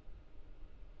 probably.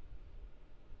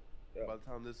 Yeah. By the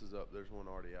time this is up, there's one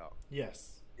already out.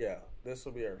 Yes. Yeah, this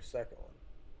will be our second one.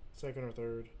 Second or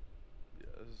third. Yeah,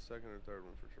 this is the second or third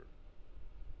one for sure.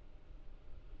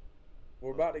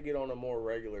 We're about to get on a more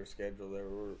regular schedule there.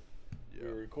 We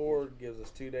record, gives us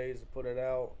 2 days to put it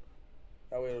out.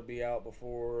 That way it'll be out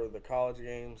before the college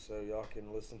games, so y'all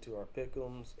can listen to our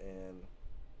pickems and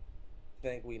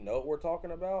think we know what we're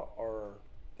talking about or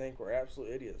think we're absolute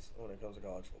idiots when it comes to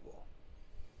college football.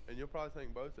 And you'll probably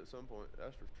think both at some point.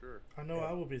 That's for sure. I know Yeah,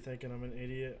 I will be thinking I'm an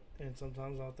idiot, and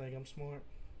sometimes I'll think I'm smart.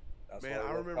 that's Man, why I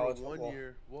we love remember college one football.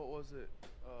 year. What was it?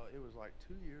 It was like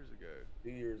 2 years ago 2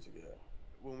 years ago.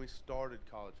 when we started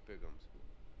college pick'ems,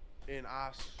 and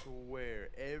I swear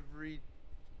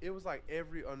it was like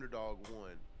every underdog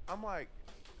won. I'm like,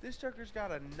 this joker's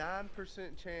got a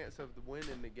 9% chance of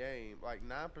winning the game. Like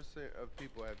 9% of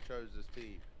people have chose this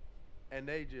team, and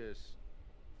they just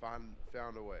found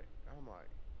a way. I'm like,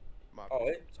 my Oh,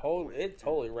 pick'ems went it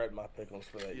through. totally read my pickles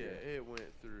for that Yeah, year. it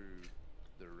went through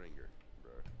the ringer,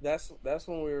 bro. That's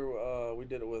when we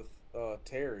did it with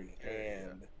Terry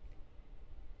Yeah.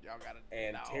 Y'all got a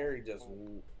and dog. Terry just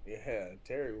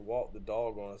Terry walked the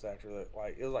dog on us after that.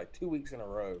 Like it was like 2 weeks in a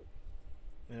row.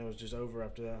 And it was just over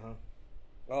after that, huh?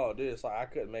 Oh, dude, it's like I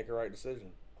couldn't make a right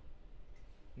decision.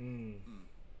 Mm.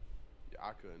 Yeah,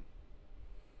 I couldn't.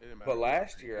 It didn't matter But what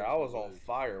last the year Pick'ems I was would on lose.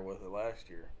 fire with it. Last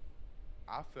year.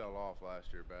 I fell off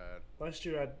last year bad. Last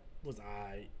year I was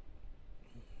I.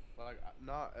 Like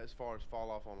not as far as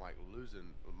fall off on like losing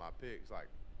my picks, like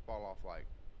fall off like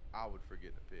I would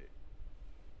forget to pick.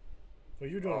 Well,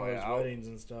 you're doing Oh, all yeah, those weddings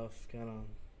and stuff, kind of.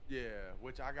 Yeah,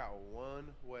 which I got one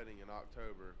wedding in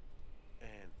October,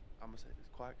 and I'm gonna say this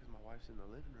quiet because my wife's in the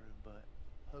living room, but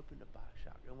hoping to buy a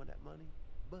shotgun with that money.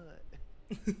 But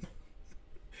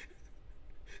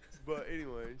but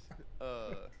anyways,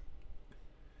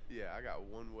 yeah, I got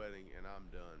one wedding and I'm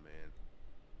done, man.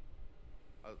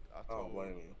 I don't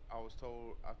blame you. I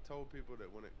told people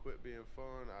that when it quit being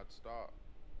fun, I'd stop,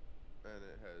 and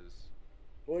it has.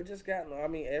 Well, it just got. I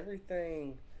mean,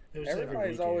 everything. It was every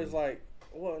Everybody's weekend. always like,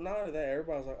 well, not only that.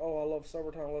 Everybody's like, oh, I love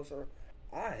summertime. I love summer.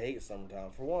 I hate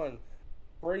summertime. For one,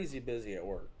 crazy busy at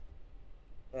work.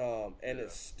 And Yeah.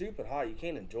 it's stupid hot. You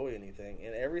can't enjoy anything.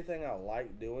 And everything I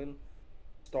like doing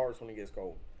starts when it gets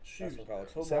cold. That's Shoot, when college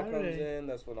football comes Saturday. in.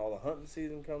 That's when all the hunting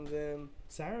season comes in.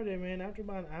 Saturday, man, after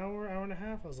about an hour and a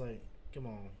half, I was like, come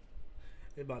on.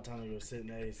 It's about time to go sit in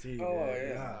the AC. Oh, man.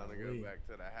 yeah. Time to Golly. go back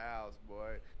to the house,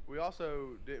 boy. We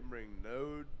also didn't bring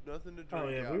nothing to drink. Oh,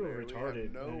 yeah, out we were there. retarded. We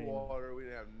didn't have I no mean- water. We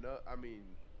didn't have no. I mean,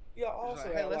 Yeah, it was also,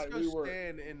 like, hey, let's like go we were.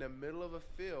 stand in the middle of a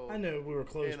field I know we were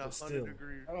close, in but 100 still.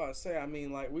 degree. I was about to say, I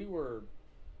mean, like we were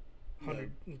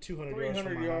 100, 200 yards 300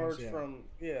 from my yards house. Yeah. from,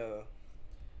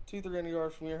 300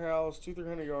 yards from your house,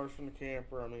 300 yards from the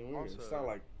camper. I mean, it's Also- not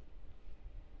like,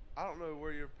 I don't know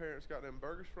where your parents got them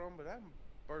burgers from, but them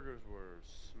burgers were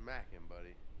smacking,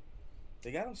 buddy.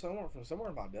 they got them somewhere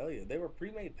in Vidalia. They were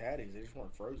pre-made patties. They just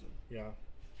weren't frozen. Yeah.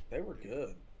 They were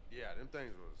good. Yeah, them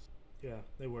things was. Yeah,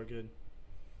 they were good.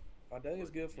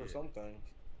 Vidalia's good for Yeah. some things.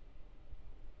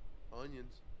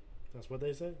 Onions. That's what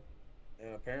they said.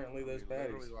 And apparently I those mean,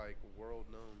 patties, literally like world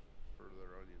known for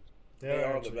their onions. they are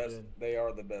the actually best. good. They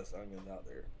are the best onions out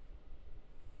there.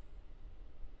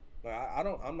 Like, I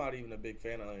don't. I'm not even a big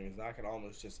fan of onions. I can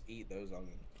almost just eat those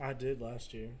onions. I did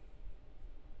last year.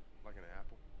 Like an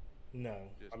apple. No.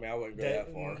 Just I mean, I wouldn't go Dad,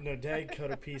 that far. no, Dad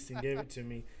cut a piece and gave it to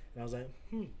me, and I was like,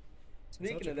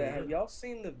 Speaking actually of that, pretty have good. y'all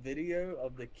seen the video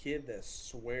of the kid that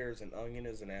swears an onion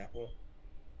is an apple?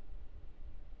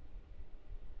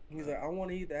 He's like, I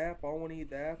want to eat the apple. I want to eat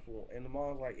the apple. And the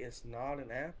mom's like, it's not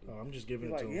an apple. oh, I'm just He's giving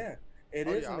it like, to him. yeah, it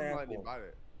oh is yeah, an I'm letting you apple. bite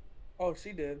it. Oh,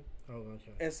 she did. Oh,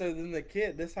 okay. And so then the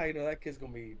kid, this how you know that kid's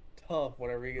going to be tough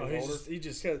whenever he gets Oh, older. he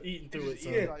just 'Cause eating through it. He So.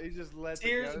 yeah. he just lets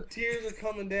Tears it go. tears are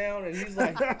coming down, and he's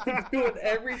like doing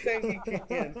everything he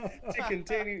can to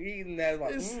continue eating that.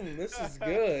 Like, It's- this is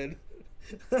good.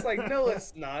 It's like, no,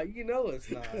 it's not. You know it's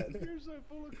not. You're so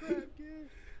full of crap, kid.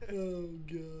 Oh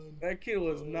god. That kid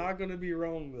was not going to be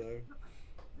wrong, though.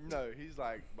 No, he's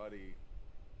like, buddy,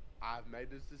 I've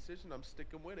made this decision. I'm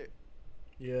sticking with it.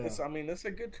 Yeah. I mean, that's a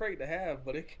good trait to have,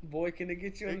 but boy, can it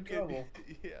get you into It can- trouble.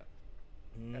 Yeah.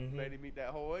 That Mhm. made him eat that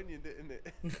whole onion, didn't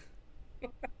it?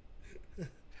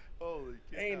 Holy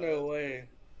cow. Ain't no way.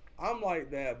 I'm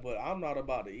like that, but I'm not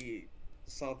about to eat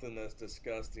something that's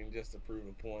disgusting just to prove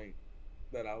a point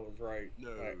that I was right.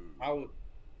 No. Like,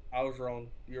 I was wrong.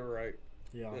 You're right.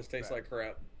 Yeah. This tastes Fact. like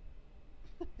crap.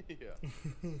 Yeah,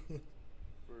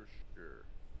 for sure.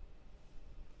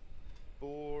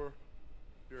 For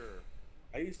sure.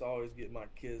 I used to always get my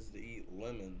kids to eat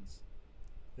lemons,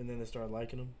 And then they started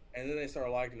liking them. and then they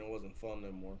started liking it. Wasn't fun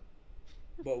no more.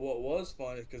 But what was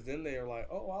fun is because then they were like,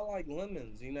 "Oh, I like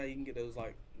lemons." You know, you can get those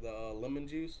like the lemon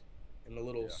juice in the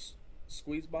little Yeah.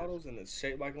 squeeze bottles, and it's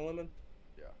shaped like a lemon.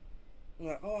 Yeah. I'm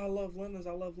like, "Oh, I love lemons.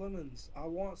 I love lemons. I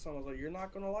want some." I was like, "You're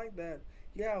not gonna like that."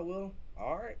 Yeah, I will.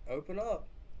 All right, open up.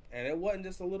 And it wasn't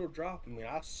just a little drop. I mean,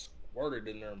 I squirted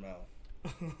in their mouth.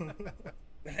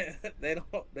 they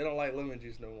don't like lemon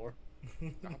juice no more.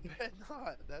 I bet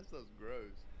not. That stuff's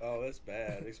gross. Oh, that's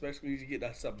bad. Especially when you get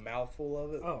that a mouthful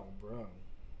of it. Oh, bro.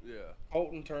 Yeah.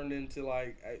 Colton turned into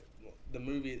like the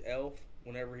movie Elf.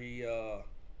 Whenever he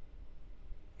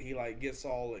like gets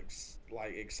all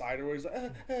like excited, where he's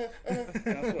like,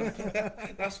 that's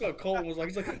what that's what Colton was like.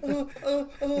 He's like,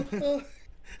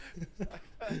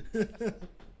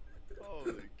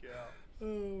 Holy cow.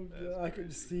 Oh That's god, I can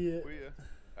crazy. see it.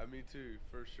 Me too,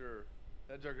 for sure.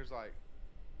 That Joker's like,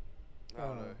 I Oh,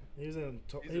 don't know. he was in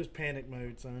He's he was panic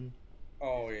mode, son.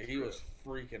 oh yeah, He's a he was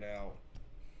freaking out.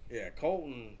 Yeah,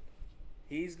 Colton,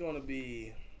 he's gonna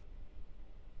be.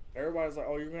 Everybody's like,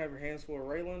 oh, you're gonna have your hands full of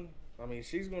Raylan. I mean,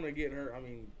 she's gonna get her. I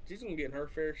mean, she's gonna get her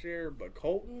fair share. But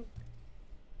Colton,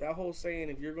 that whole saying,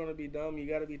 if you're gonna be dumb, you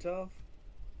gotta be tough.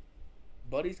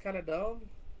 Buddy's kind of dumb,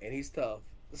 and he's tough.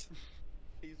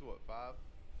 He's what, 5?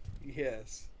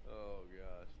 Yes. Oh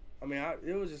gosh. I mean,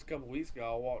 it was just a couple weeks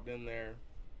ago. I walked in there,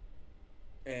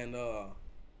 and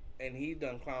he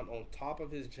done climbed on top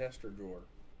of his Chester drawer.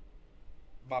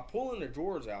 By pulling the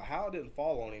drawers out, how it didn't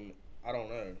fall on him, I don't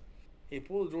know. He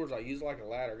pulled the drawers out, used it like a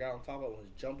ladder, got on top of it, and was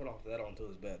jumping off that onto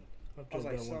his bed. I've I was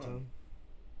tried like, that one son, time.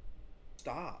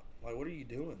 stop! Like, what are you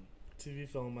doing? TV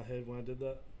fell on my head when I did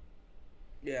that.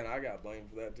 Yeah, and I got blamed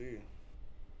for that too.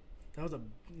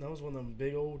 That was one of them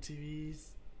big old TVs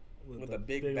With the a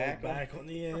big old back on- back on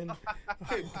the end.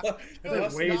 That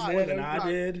That weighed more than I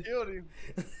did. Killed him.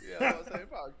 Yeah, I was saying,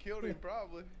 probably killed him,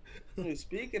 probably. I mean,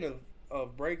 speaking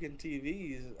of breaking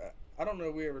TVs, I don't know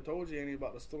if we ever told you any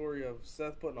about the story of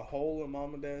Seth putting a hole in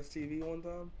Mom and Dad's TV one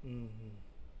time.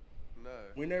 Mm-hmm. No.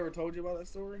 We never told you about that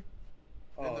story.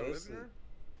 In the this living room?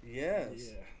 yes.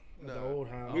 Yeah. No. The old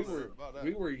house. We I don't were know about that.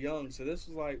 we were young, so this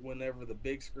was like whenever the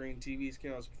big screen TVs came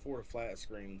out. It was before the flat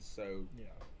screens. So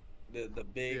Yeah. the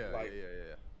big Yeah, like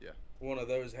yeah. one of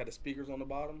those had the speakers on the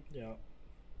bottom. Yeah.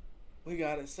 We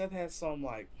got it. Seth had some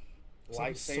like Some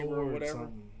lightsaber or sword, whatever.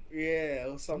 something. Yeah,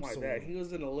 it was something Some like that. sword. He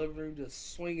was in the living room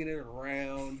just swinging it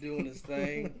around, doing his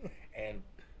thing, and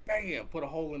bam, put a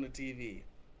hole in the TV.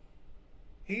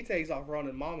 He takes off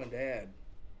running. Mom and Dad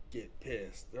get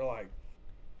pissed. They're like,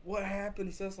 "What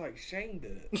happened?" Seth's like, "Shane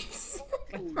did it."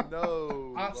 Oh,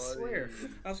 no. I buddy.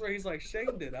 swear. He's like,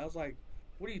 "Shane did it." I was like,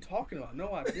 "What are you talking about?"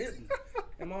 "No, I didn't."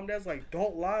 And Mom and Dad's like,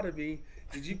 "Don't lie to me.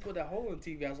 Did you put that hole in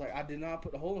the TV?" I was like, "I did not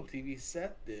put the hole in the TV.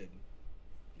 Seth did."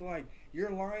 They're like,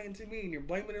 "You're lying to me and you're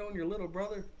blaming it on your little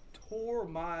brother." Tore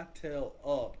my tail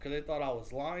up because they thought I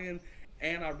was lying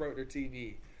and I broke their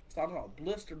TV. So I about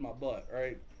blistered my butt,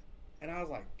 right? And I was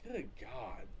like, good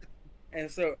God. And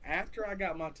so after I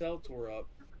got my tail tore up,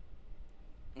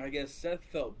 I guess Seth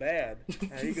felt bad.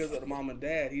 And he goes up to Mom and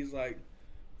Dad. He's like,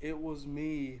 "It was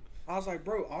me." I was like,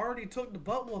 "Bro, I already took the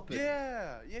butt whooping.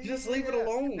 Yeah. Just leave it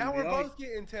alone." Now we're you know? both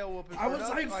getting tail whooping. I for was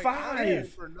nothing. like I did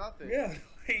 5. for nothing. Yeah.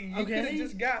 You Okay.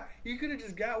 could have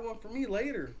just got one for me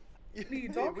later. What are you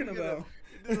talking We about?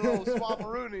 did a little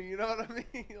swap-a-rooney, you know what I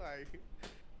mean? Like,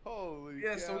 holy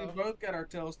Yeah, cow. so we both got our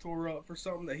tails tore up for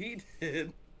something that he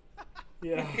did.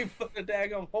 Yeah. He put a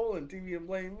daggone hole in TV and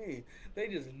blamed me. They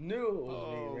just knew it was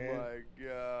Oh me, man. my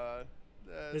god.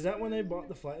 Is that when they bought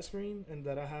the flat screen and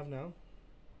that I have now?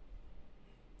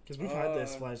 Because we've had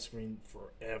this flat screen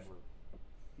forever.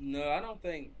 No, I don't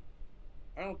think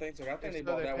so. I think they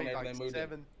bought that paid whenever like they moved it.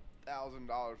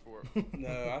 $7,000 for it. No,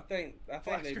 I think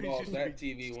Flat they screens bought used to that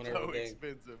be TV so whenever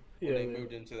expensive. when they Yeah.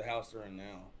 moved into the house they're in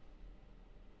now.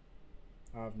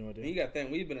 I have no And idea. you got to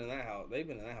think, we've been in that house. They've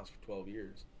been in that house for 12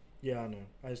 years. Yeah, I know.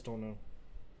 I just don't know.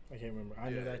 I can't remember. I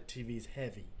know Yeah. that TV's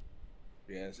heavy.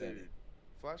 Yeah, it's heavy. Dude,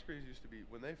 flat screens used to be,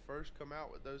 when they first come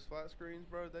out with those flat screens,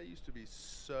 bro, they used to be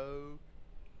so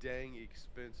dang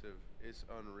expensive. It's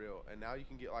unreal. And now you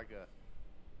can get like a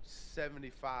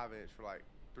 75 inch for like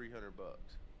 $300.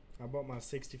 I bought my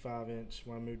 65 inch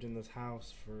when I moved in this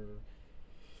house for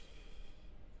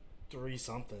 3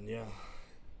 something. Yeah.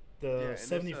 The and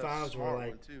it's a 75s were smart like,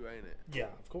 one too, ain't it? yeah,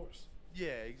 of course. Yeah,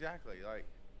 exactly. Like,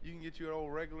 you can get you an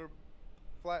old regular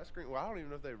flat screen. Well, I don't even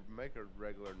know if they make a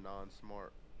regular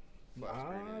non-smart flat screen.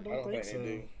 I anymore. don't I don't think think so. they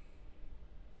do.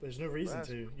 There's no reason That's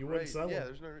to. You great. wouldn't sell Yeah, them.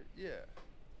 there's no. Yeah.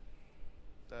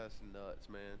 That's nuts,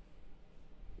 man.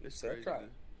 It's Seth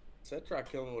crazy. tried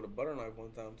killing me with a butter knife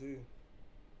one time, too.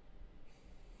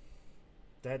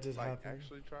 That just Like, happened.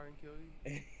 actually try and kill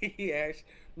you? He actually,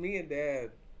 me and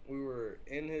Dad, we were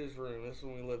in his room. This is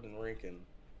when we lived in Rincon.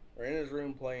 We're in his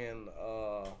room playing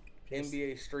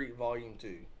NBA Street Volume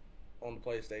 2 on the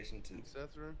PlayStation 2. In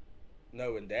Seth's room?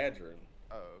 No, in Dad's room.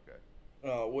 Oh,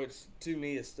 okay. Which to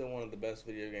me is still one of the best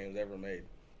video games ever made.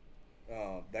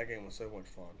 That game was so much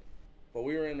fun. But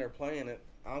we were in there playing it.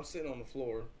 I'm sitting on the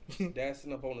floor. Dad's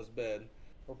sitting up on his bed.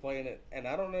 We're playing it, and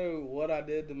I don't know what I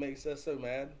did to make Seth so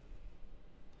mad,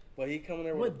 but he come in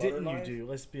there with a What butter didn't you knife. do?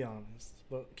 Let's be honest.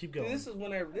 But keep Dude, going. this is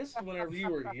whenever you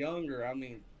were younger. I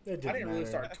mean, It I didn't didn't really matter.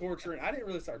 start torturing. I didn't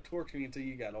really start torturing until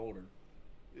you got older.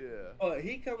 Yeah. But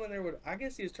he come in there with. I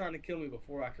guess he was trying to kill me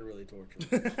before I could really torture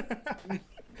him.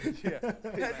 Yeah.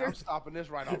 He's like, I'm stopping this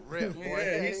right off rip, boy.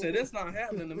 Yeah, he said it's not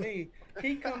happening to me.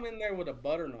 He come in there with a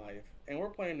butter knife, and we're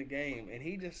playing the game, and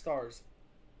he just starts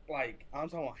like I'm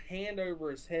talking about hand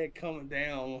over his head coming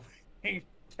down.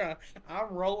 I'm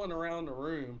rolling around the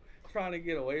room trying to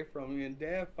get away from him, and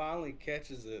Dad finally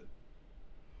catches it,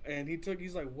 and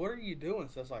he's like, "What are you doing?"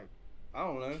 So it's like, I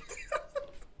don't know.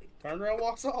 Turns around,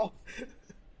 walks off.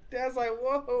 Dad's like,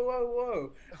 "Whoa, whoa,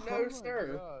 whoa, no, Oh my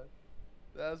sir." God.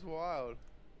 That's wild.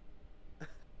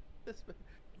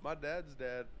 My dad's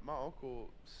dad, my uncle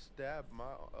stabbed my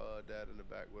dad in the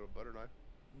back with a butter knife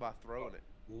by throwing it.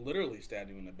 Literally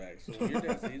stabbed him in the back. So when your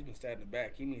dad said he's been stabbed in the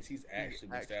back, he means he's actually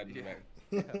been stabbed in the back.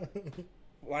 Yeah.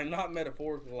 Like, not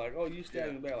metaphorically, like, oh, you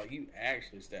stabbed me in the back. Like, you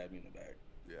actually stabbed me in the back.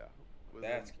 Yeah.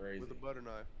 That's crazy. With a butter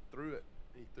knife. Threw it.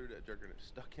 He threw that jerk and it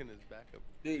stuck in his back up.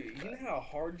 Dude, you know how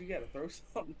hard you gotta throw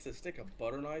something to stick a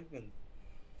butter knife in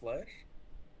flesh?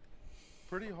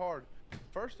 Pretty hard.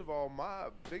 First of all, my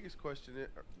biggest question is,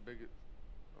 I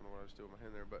don't know why I was still with my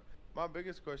hand there, but my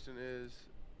biggest question is,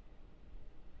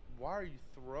 why are you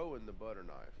throwing the butter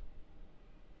knife?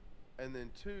 And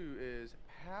then two is,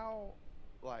 how,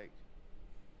 like,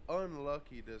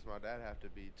 unlucky does my dad have to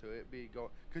be to it be going,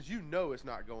 because you know it's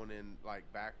not going in, like,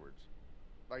 backwards.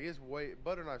 Like,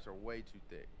 butter knives are way too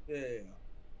thick. Yeah.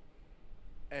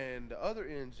 And the other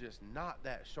end's just not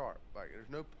that sharp. Like, there's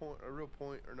no point, a real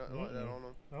point or nothing like that on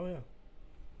them. Oh yeah.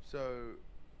 So,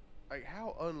 like,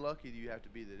 how unlucky do you have to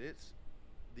be that it's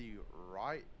the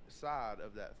right side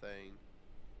of that thing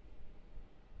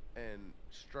and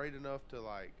straight enough to,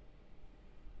 like,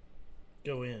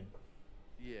 Go in.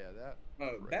 yeah, that.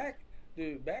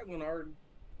 Back when our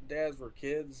dads were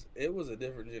kids, it was a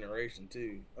different generation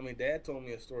too. I mean, Dad told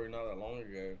me a story not that long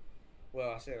ago. Well,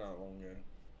 I say not long ago.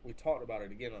 We talked about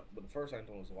it again, but the first time I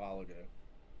told him was a while ago.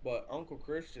 But Uncle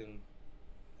Christian,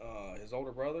 his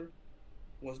older brother,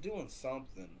 was doing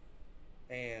something,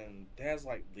 and Dad's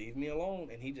like, "Leave me alone,"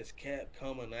 and he just kept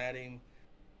coming at him,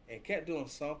 and kept doing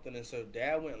something, and so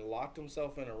Dad went and locked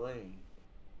himself in a room,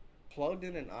 plugged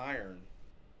in an iron,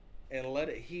 and let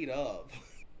it heat up.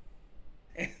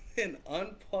 And then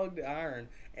unplugged the iron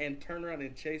and turned around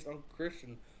and chased Uncle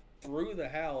Christian through the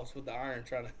house with the iron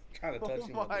trying to touch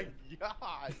him. Oh my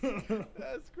God,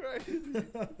 that's crazy.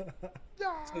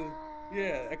 So,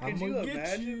 yeah, could you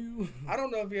imagine? I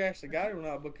don't know if he actually got it or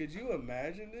not, but could you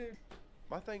imagine, dude?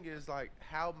 My thing is, like,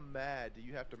 how mad do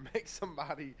you have to make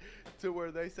somebody to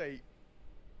where they say,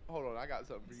 "Hold on, I got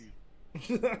something for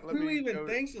you." Who even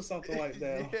thinks of something like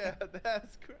that? Yeah,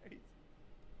 that's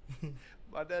crazy.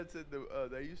 My dad said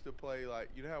they used to play, like,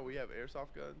 you know how we have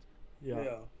airsoft guns?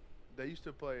 Yeah. They used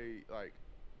to play, like,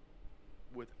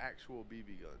 with actual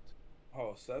BB guns.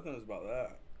 Oh, Seth knows about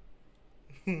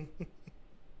that.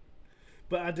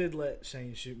 But I did let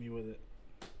Shane shoot me with it.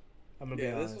 I'm gonna be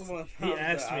honest. This is one He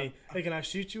asked me, "Hey, can I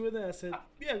shoot you with it?" I said,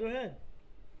 "Yeah, go ahead."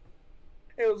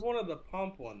 It was one of the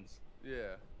pump ones.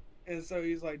 Yeah. And so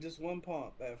he's like, just one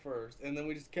pump at first, and then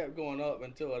we just kept going up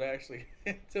until it actually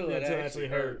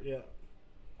hurt. Yeah.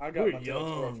 I got my tail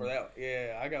tore for that.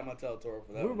 Yeah, I got my tail tore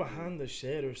for that. We were behind the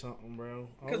shed or something, bro.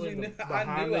 Because I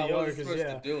knew I wasn't supposed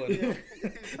to do it.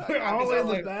 We're always in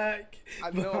the back. I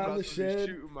know I'm not the supposed shed.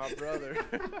 to be shooting my brother.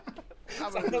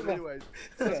 I'm gonna do it anyways.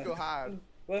 Let's go hide.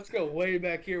 Let's go way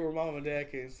back here where Mom and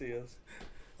Dad can't see us.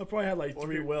 I probably had like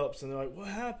 3 whelps, and they're like, "What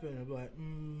happened?" I'm like,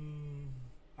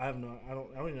 I don't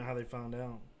even know how they found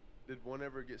out. Did one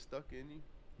ever get stuck in you?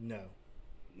 No.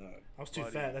 No. I was too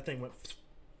fat. That thing went.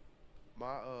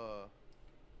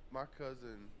 My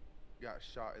cousin got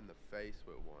shot in the face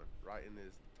with one, right in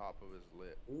his top of his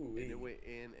lip. Ooh, and it went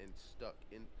in and stuck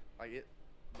in,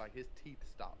 like his teeth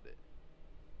stopped it.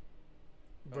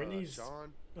 Brittany's.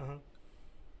 Sean.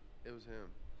 It was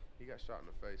him. He got shot in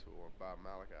the face with one by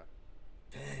Malachi.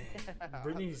 Dang.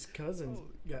 Brittany's cousin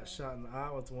got shot in the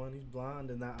eye with one. He's blind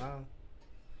in that eye.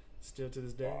 Still to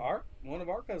this day. Well, one of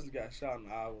our cousins got shot in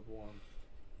the eye with one.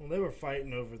 Well, they were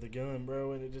fighting over the gun,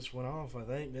 bro, and it just went off, I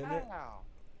think, didn't it?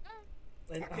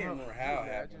 And I can't remember how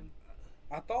it happened.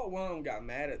 I thought one of them got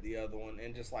mad at the other one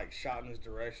and just like shot in his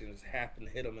direction and just happened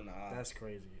to hit him in the eye. That's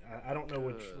crazy. I don't know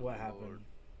what happened,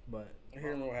 but I can't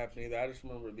remember what happened either. I just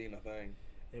remember it being a thing.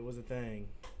 It was a thing.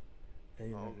 My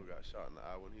uncle got shot in the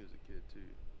eye when he was a kid too,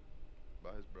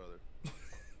 by his brother.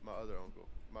 My other uncle.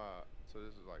 So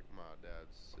this is like my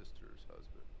dad's sister's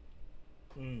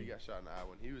husband. He got shot in the eye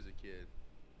when he was a kid,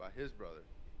 by his brother.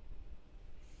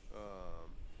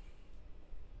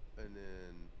 And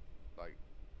then like,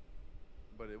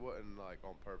 but it wasn't like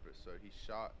on purpose. So he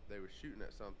shot. They were shooting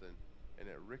at something, and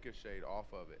it ricocheted off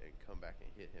of it and come back and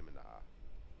hit him in the eye.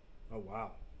 Oh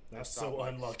wow, that's stopped, so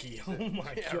like, unlucky. Oh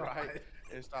my yeah, god. right.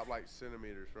 And it stopped like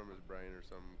centimeters from his brain or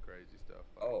some crazy stuff.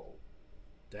 Like, Oh,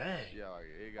 Dang. yeah, like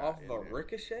it got off in of a there.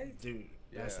 ricochet? Dude,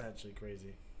 that's Yeah. actually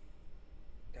crazy.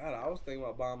 God, I was thinking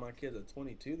about buying my kids a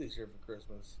 22 this year for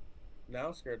Christmas. Now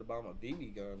I'm scared to buy them a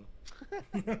BB gun.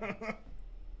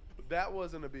 That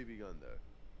wasn't a BB gun though.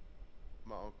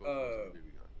 My uncle's wasn't a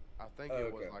BB gun. I think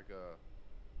it was okay. like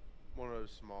one of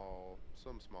those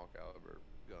some small caliber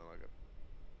gun, like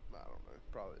I don't know,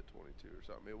 probably a 22 or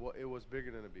something. It was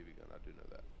bigger than a BB gun. I do know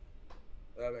that.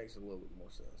 That makes a little bit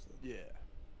more sense. Then. Yeah.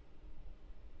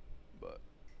 But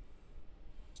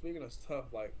Speaking of stuff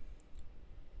like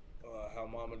how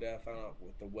mom and dad found out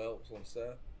with the whelps on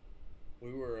Seth, we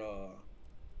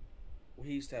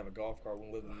used to have a golf cart when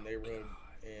we lived in the neighborhood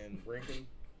in Rincon.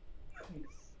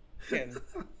 And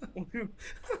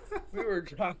we were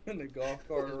driving the golf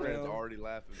cart his man's around. already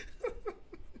laughing.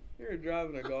 We were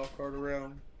driving a golf cart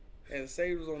around, and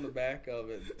Sage was on the back of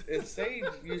it. And Sage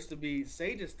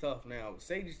is tough now, but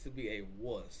Sage used to be a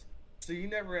wuss. So you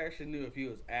never actually knew if he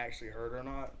was actually hurt or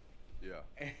not. Yeah.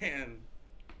 And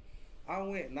I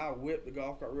went and I whipped the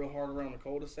golf cart real hard around the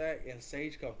cul-de-sac, and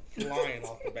Sage come flying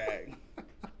off the back.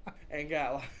 And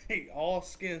got like all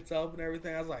skint up and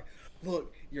everything. I was like,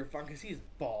 "Look, you're fine," because he's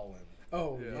balling.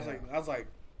 Oh Yeah. yeah. I was like,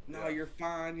 "No, Yeah. you're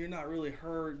fine. You're not really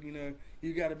hurt. You know,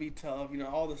 you got to be tough. You know,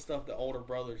 all the stuff that older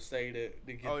brothers say to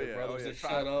get the brothers to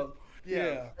shut up.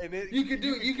 Yeah. And You can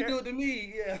do it. You can do it to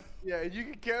me. Yeah, Yeah, and you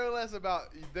can care less about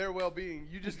their well-being.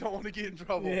 You just don't want to get in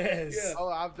trouble. Yes. Yeah. Oh,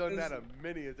 I've done that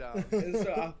many a time. And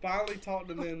so I finally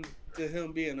talked him into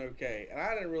him being okay, and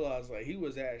I didn't realize like he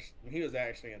was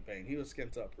actually in pain. He was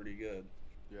skint up pretty good.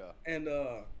 Yeah. And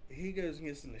he goes and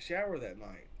gets in the shower that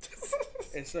night,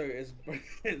 and so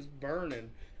it's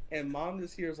burning, and mom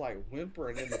just hears like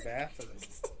whimpering in the bathroom,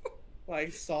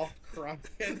 like soft crying,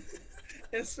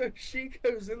 and so she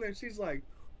goes in there. She's like,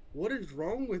 "What is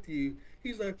wrong with you?"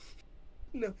 He's like,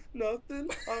 "No, nothing.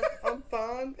 I'm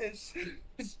fine." And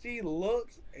she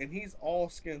looks, and he's all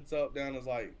skint up down his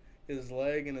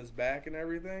leg and his back and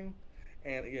everything,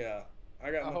 and yeah. I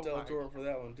got my Teletor for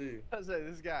that one too. I was like,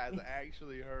 this guy is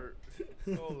actually hurt.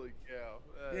 Holy cow.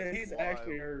 Yeah, he's wild.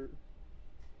 actually hurt.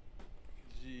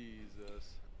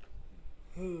 Jesus.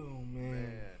 Oh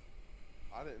man.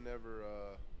 I didn't ever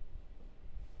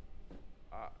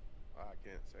I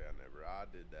can't say I never. I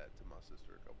did that to my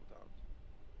sister a couple times.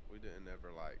 We didn't ever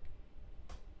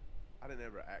I didn't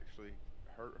ever actually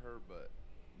hurt her, but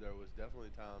there was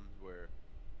definitely times where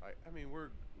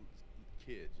we're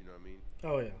kids, you know what I mean?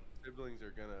 Oh yeah. Siblings are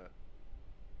gonna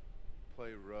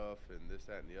play rough and this,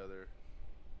 that, and the other.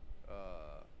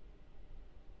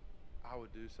 I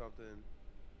would do something,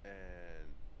 and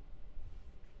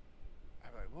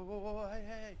I'm like, whoa,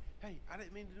 hey, I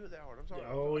didn't mean to do it that hard. I'm sorry.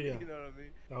 Oh yeah. You know what I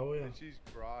mean? Oh yeah. And she's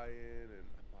crying, and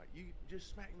I'm like, you just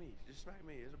smack me,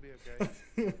 it'll be okay.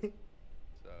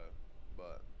 So,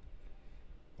 but.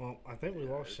 Well, I think we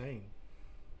lost Shane.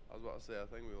 I was about to say, I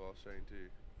think we lost Shane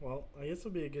too. Well, I guess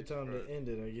it'll be a good time to end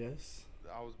it. I guess.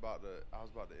 I was about to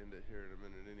end it here in a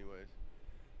minute, anyways.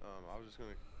 I was just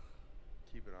gonna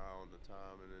keep an eye on the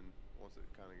time, and then once it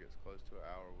kind of gets close to an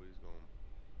hour, we just gonna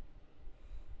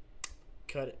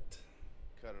cut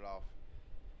it off.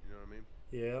 You know what I mean?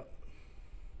 Yeah.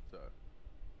 So,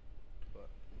 but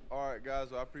all right,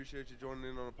 guys. Well, I appreciate you joining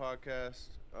in on the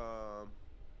podcast,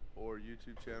 or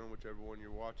YouTube channel, whichever one you're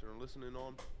watching or listening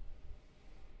on.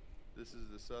 This is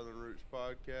the Southern Roots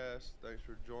Podcast. Thanks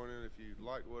for joining. If you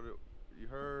liked what you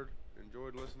heard,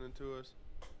 enjoyed listening to us,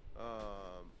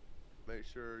 make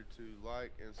sure to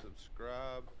like and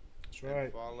subscribe. That's right.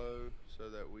 And follow so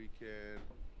that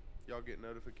y'all get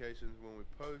notifications when we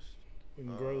post. We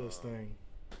can grow this thing.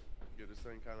 Get this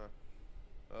thing kind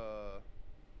of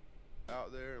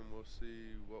out there, and we'll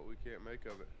see what we can't make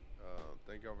of it.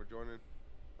 Thank y'all for joining.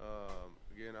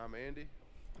 Again, I'm Andy.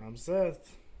 I'm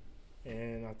Seth.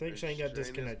 And I think Shane got Shane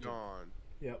disconnected. Is gone.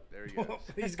 Yep. There he goes.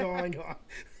 He's gone.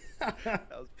 That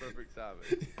was perfect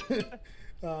timing.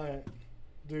 All right.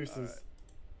 Deuces. All right.